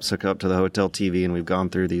laptops hook up to the hotel TV, and we've gone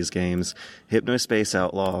through these games. Hypnospace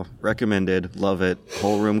Outlaw, recommended, love it.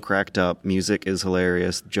 Whole room cracked up. Music is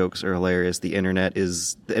hilarious. Jokes are hilarious. The internet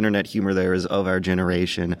humor there is of our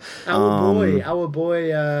generation. Our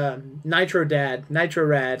boy, Nitro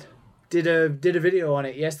Rad, did a video on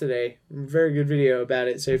it yesterday. Very good video about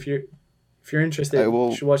it. So if you're interested,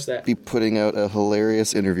 you should watch that. Be putting out a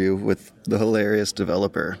hilarious interview with the hilarious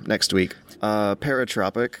developer next week.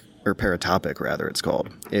 Paratopic, it's called,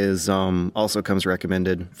 is also comes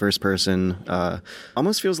recommended. First person,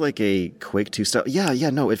 almost feels like a Quake 2 style.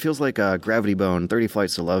 It feels like Gravity Bone, 30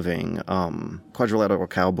 Flights to Loving, Quadrilateral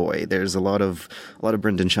Cowboy. There's a lot of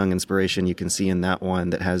Brendan Chung inspiration you can see in that one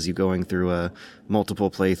that has you going through a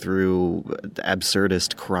multiple playthrough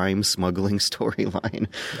absurdist crime smuggling storyline.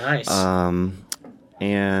 Nice.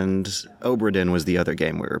 And Obra was the other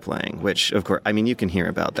game we were playing, which, of course, I mean, you can hear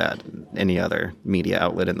about that in any other media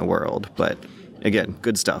outlet in the world. But, again,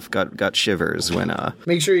 good stuff. Got shivers when...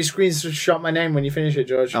 Make sure you screenshot my name when you finish it,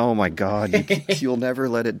 George. Oh, my God. You'll never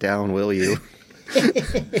let it down, will you?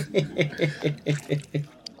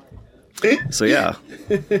 So, yeah.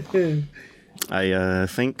 I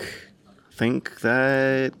think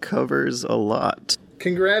that covers a lot.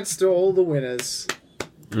 Congrats to all the winners.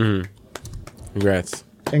 Mm-hmm.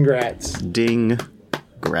 Congrats. Ding.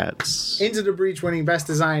 Grats. Into the Breach winning Best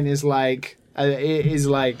Design is like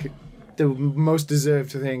the most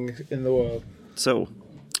deserved thing in the world. So,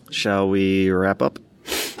 shall we wrap up?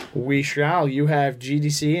 We shall. You have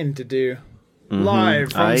GDC in to do.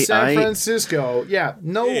 Live from San Francisco.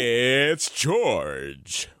 It's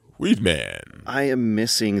George Weedman. I am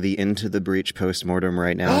missing the Into the Breach postmortem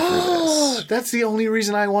right now for this. That's the only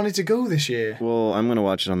reason I wanted to go this year. Well, I'm going to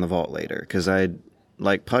watch it on the Vault later because I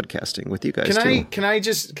like podcasting with you guys too. Can I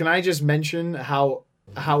just mention how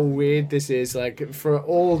weird this is, like, for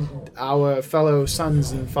all our fellow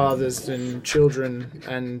sons and fathers and children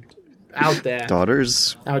and out there,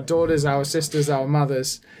 our daughters, our sisters, our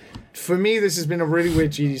mothers. For me, this has been a really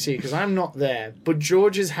weird GDC because I'm not there, but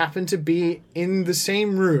George has happened to be in the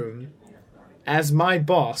same room as my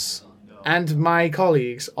boss and my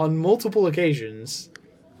colleagues on multiple occasions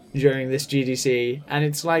during this GDC, and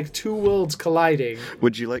it's like two worlds colliding.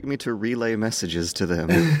 Would you like me to relay messages to them?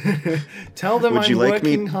 Tell them I'm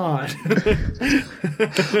working hard.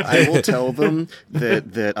 I will tell them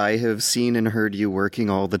that I have seen and heard you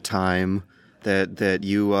working all the time. That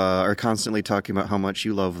you are constantly talking about how much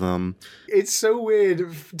you love them. It's so weird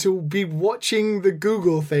to be watching the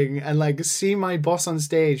Google thing and like see my boss on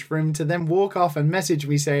stage, for him to then walk off and message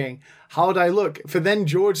me saying, how'd I look? For then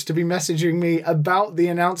George to be messaging me about the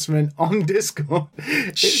announcement on Discord.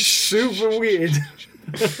 It's super weird.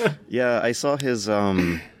 Yeah, I saw his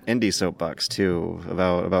indie soapbox too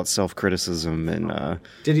about self-criticism and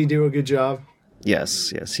Did he do a good job?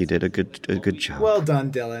 Yes, he did a good job. Well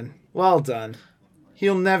done, Dylan. Well done.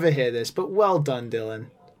 He'll never hear this, but well done, Dylan.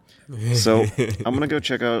 So, I'm going to go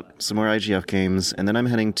check out some more IGF games, and then I'm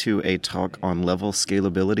heading to a talk on level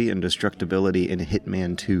scalability and destructibility in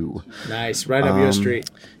Hitman 2. Nice, right up your street.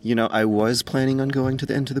 You know, I was planning on going to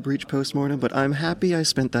the Into the Breach postmortem, but I'm happy I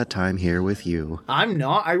spent that time here with you. I'm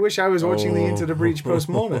not. I wish I was watching the Into the Breach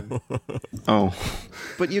postmortem. Oh,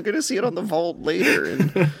 but you're going to see it on the Vault later,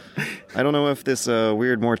 and I don't know if this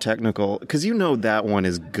weird, more technical, because you know that one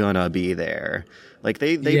is gonna be there. Like,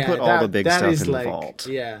 they put all the big stuff in the Vault.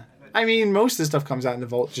 Yeah. I mean, most of the stuff comes out in the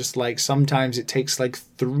Vault, just like sometimes it takes like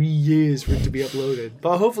 3 years for it to be uploaded.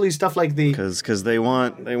 But hopefully stuff like the... Because they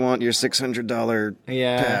want your $600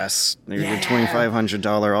 pass, your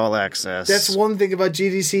 $2,500 all access. That's one thing about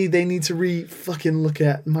GDC they need to fucking look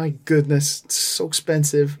at. My goodness, it's so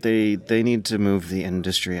expensive. They need to move the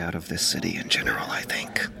industry out of this city in general, I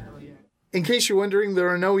think. In case you're wondering, there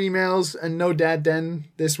are no emails and no Dad Den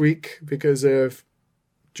this week because of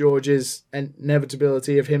George's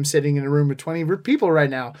inevitability of him sitting in a room with 20 people right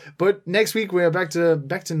now. But next week we're back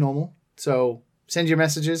to normal. So send your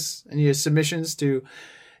messages and your submissions to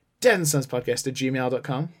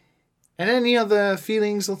dadandsonspodcast@gmail.com. And any other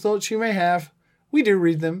feelings or thoughts you may have, we do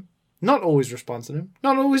read them. Not always respond to them,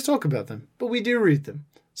 not always talk about them, but we do read them.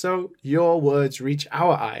 So your words reach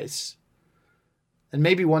our eyes. And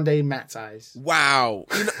maybe one day Matt's eyes. Wow.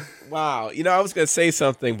 Wow. I was going to say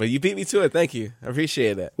something, but you beat me to it. Thank you. I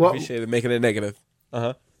appreciate it. I appreciate it making it negative.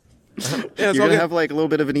 Uh-huh. Yeah, you're going to have like a little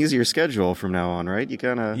bit of an easier schedule from now on, right? You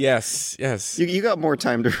kind of... Yes. You got more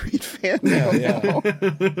time to read fan mail. Yeah.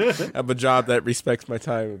 I have a job that respects my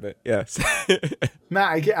time a bit. Yes.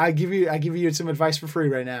 Matt, I give you some advice for free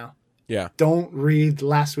right now. Yeah. Don't read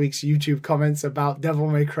last week's YouTube comments about Devil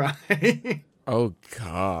May Cry. Oh,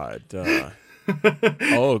 God.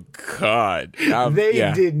 Oh, God.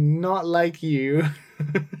 They did not like you.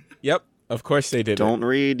 Yep. Of course they did. Don't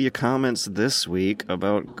read your comments this week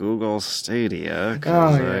about Google Stadia,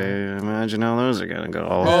 because I imagine how those are going to go.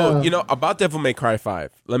 Oh, about Devil May Cry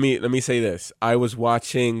 5, let me say this. I was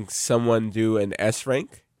watching someone do an S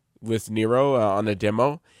rank with Nero on a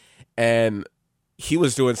demo, and he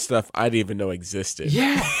was doing stuff I didn't even know existed.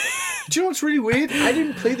 Yeah. Do you know what's really weird? I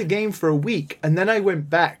didn't play the game for a week, and then I went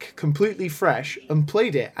back completely fresh and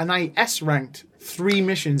played it, and I S-ranked 3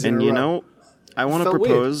 missions in a row. And you know, I want to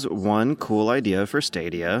propose one cool idea for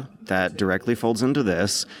Stadia that directly folds into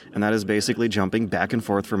this, and that is basically jumping back and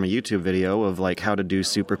forth from a YouTube video of like how to do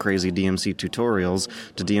super crazy DMC tutorials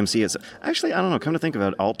to DMC. Actually, I don't know, come to think of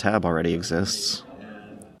it, Alt-Tab already exists.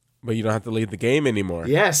 But you don't have to leave the game anymore.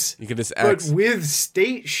 Yes. You can just But with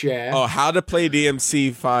state share... Oh, how to play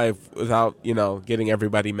DMC 5 without, getting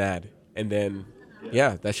everybody mad. And then,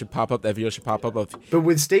 that should pop up. That video should pop up. But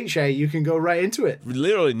with state share, you can go right into it.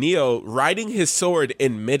 Literally, Neo riding his sword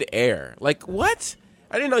in midair. Like, what?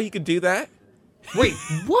 I didn't know he could do that. Wait,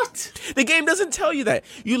 what? The game doesn't tell you that.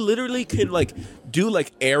 You literally can, do,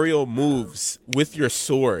 aerial moves with your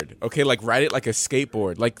sword. Okay, ride it like a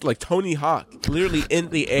skateboard. Like Tony Hawk. Literally in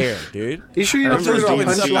the air, dude. You sure you don't doing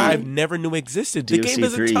DMC? stuff I never knew existed. The game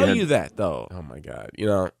doesn't tell you that, though. Oh, my God.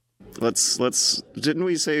 Let's didn't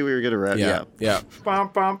we say we were going to wrap? Yeah. Bum,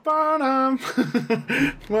 bum, ba-dum.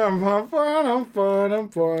 Bum, bum, ba-dum, ba-dum,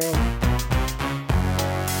 ba-dum.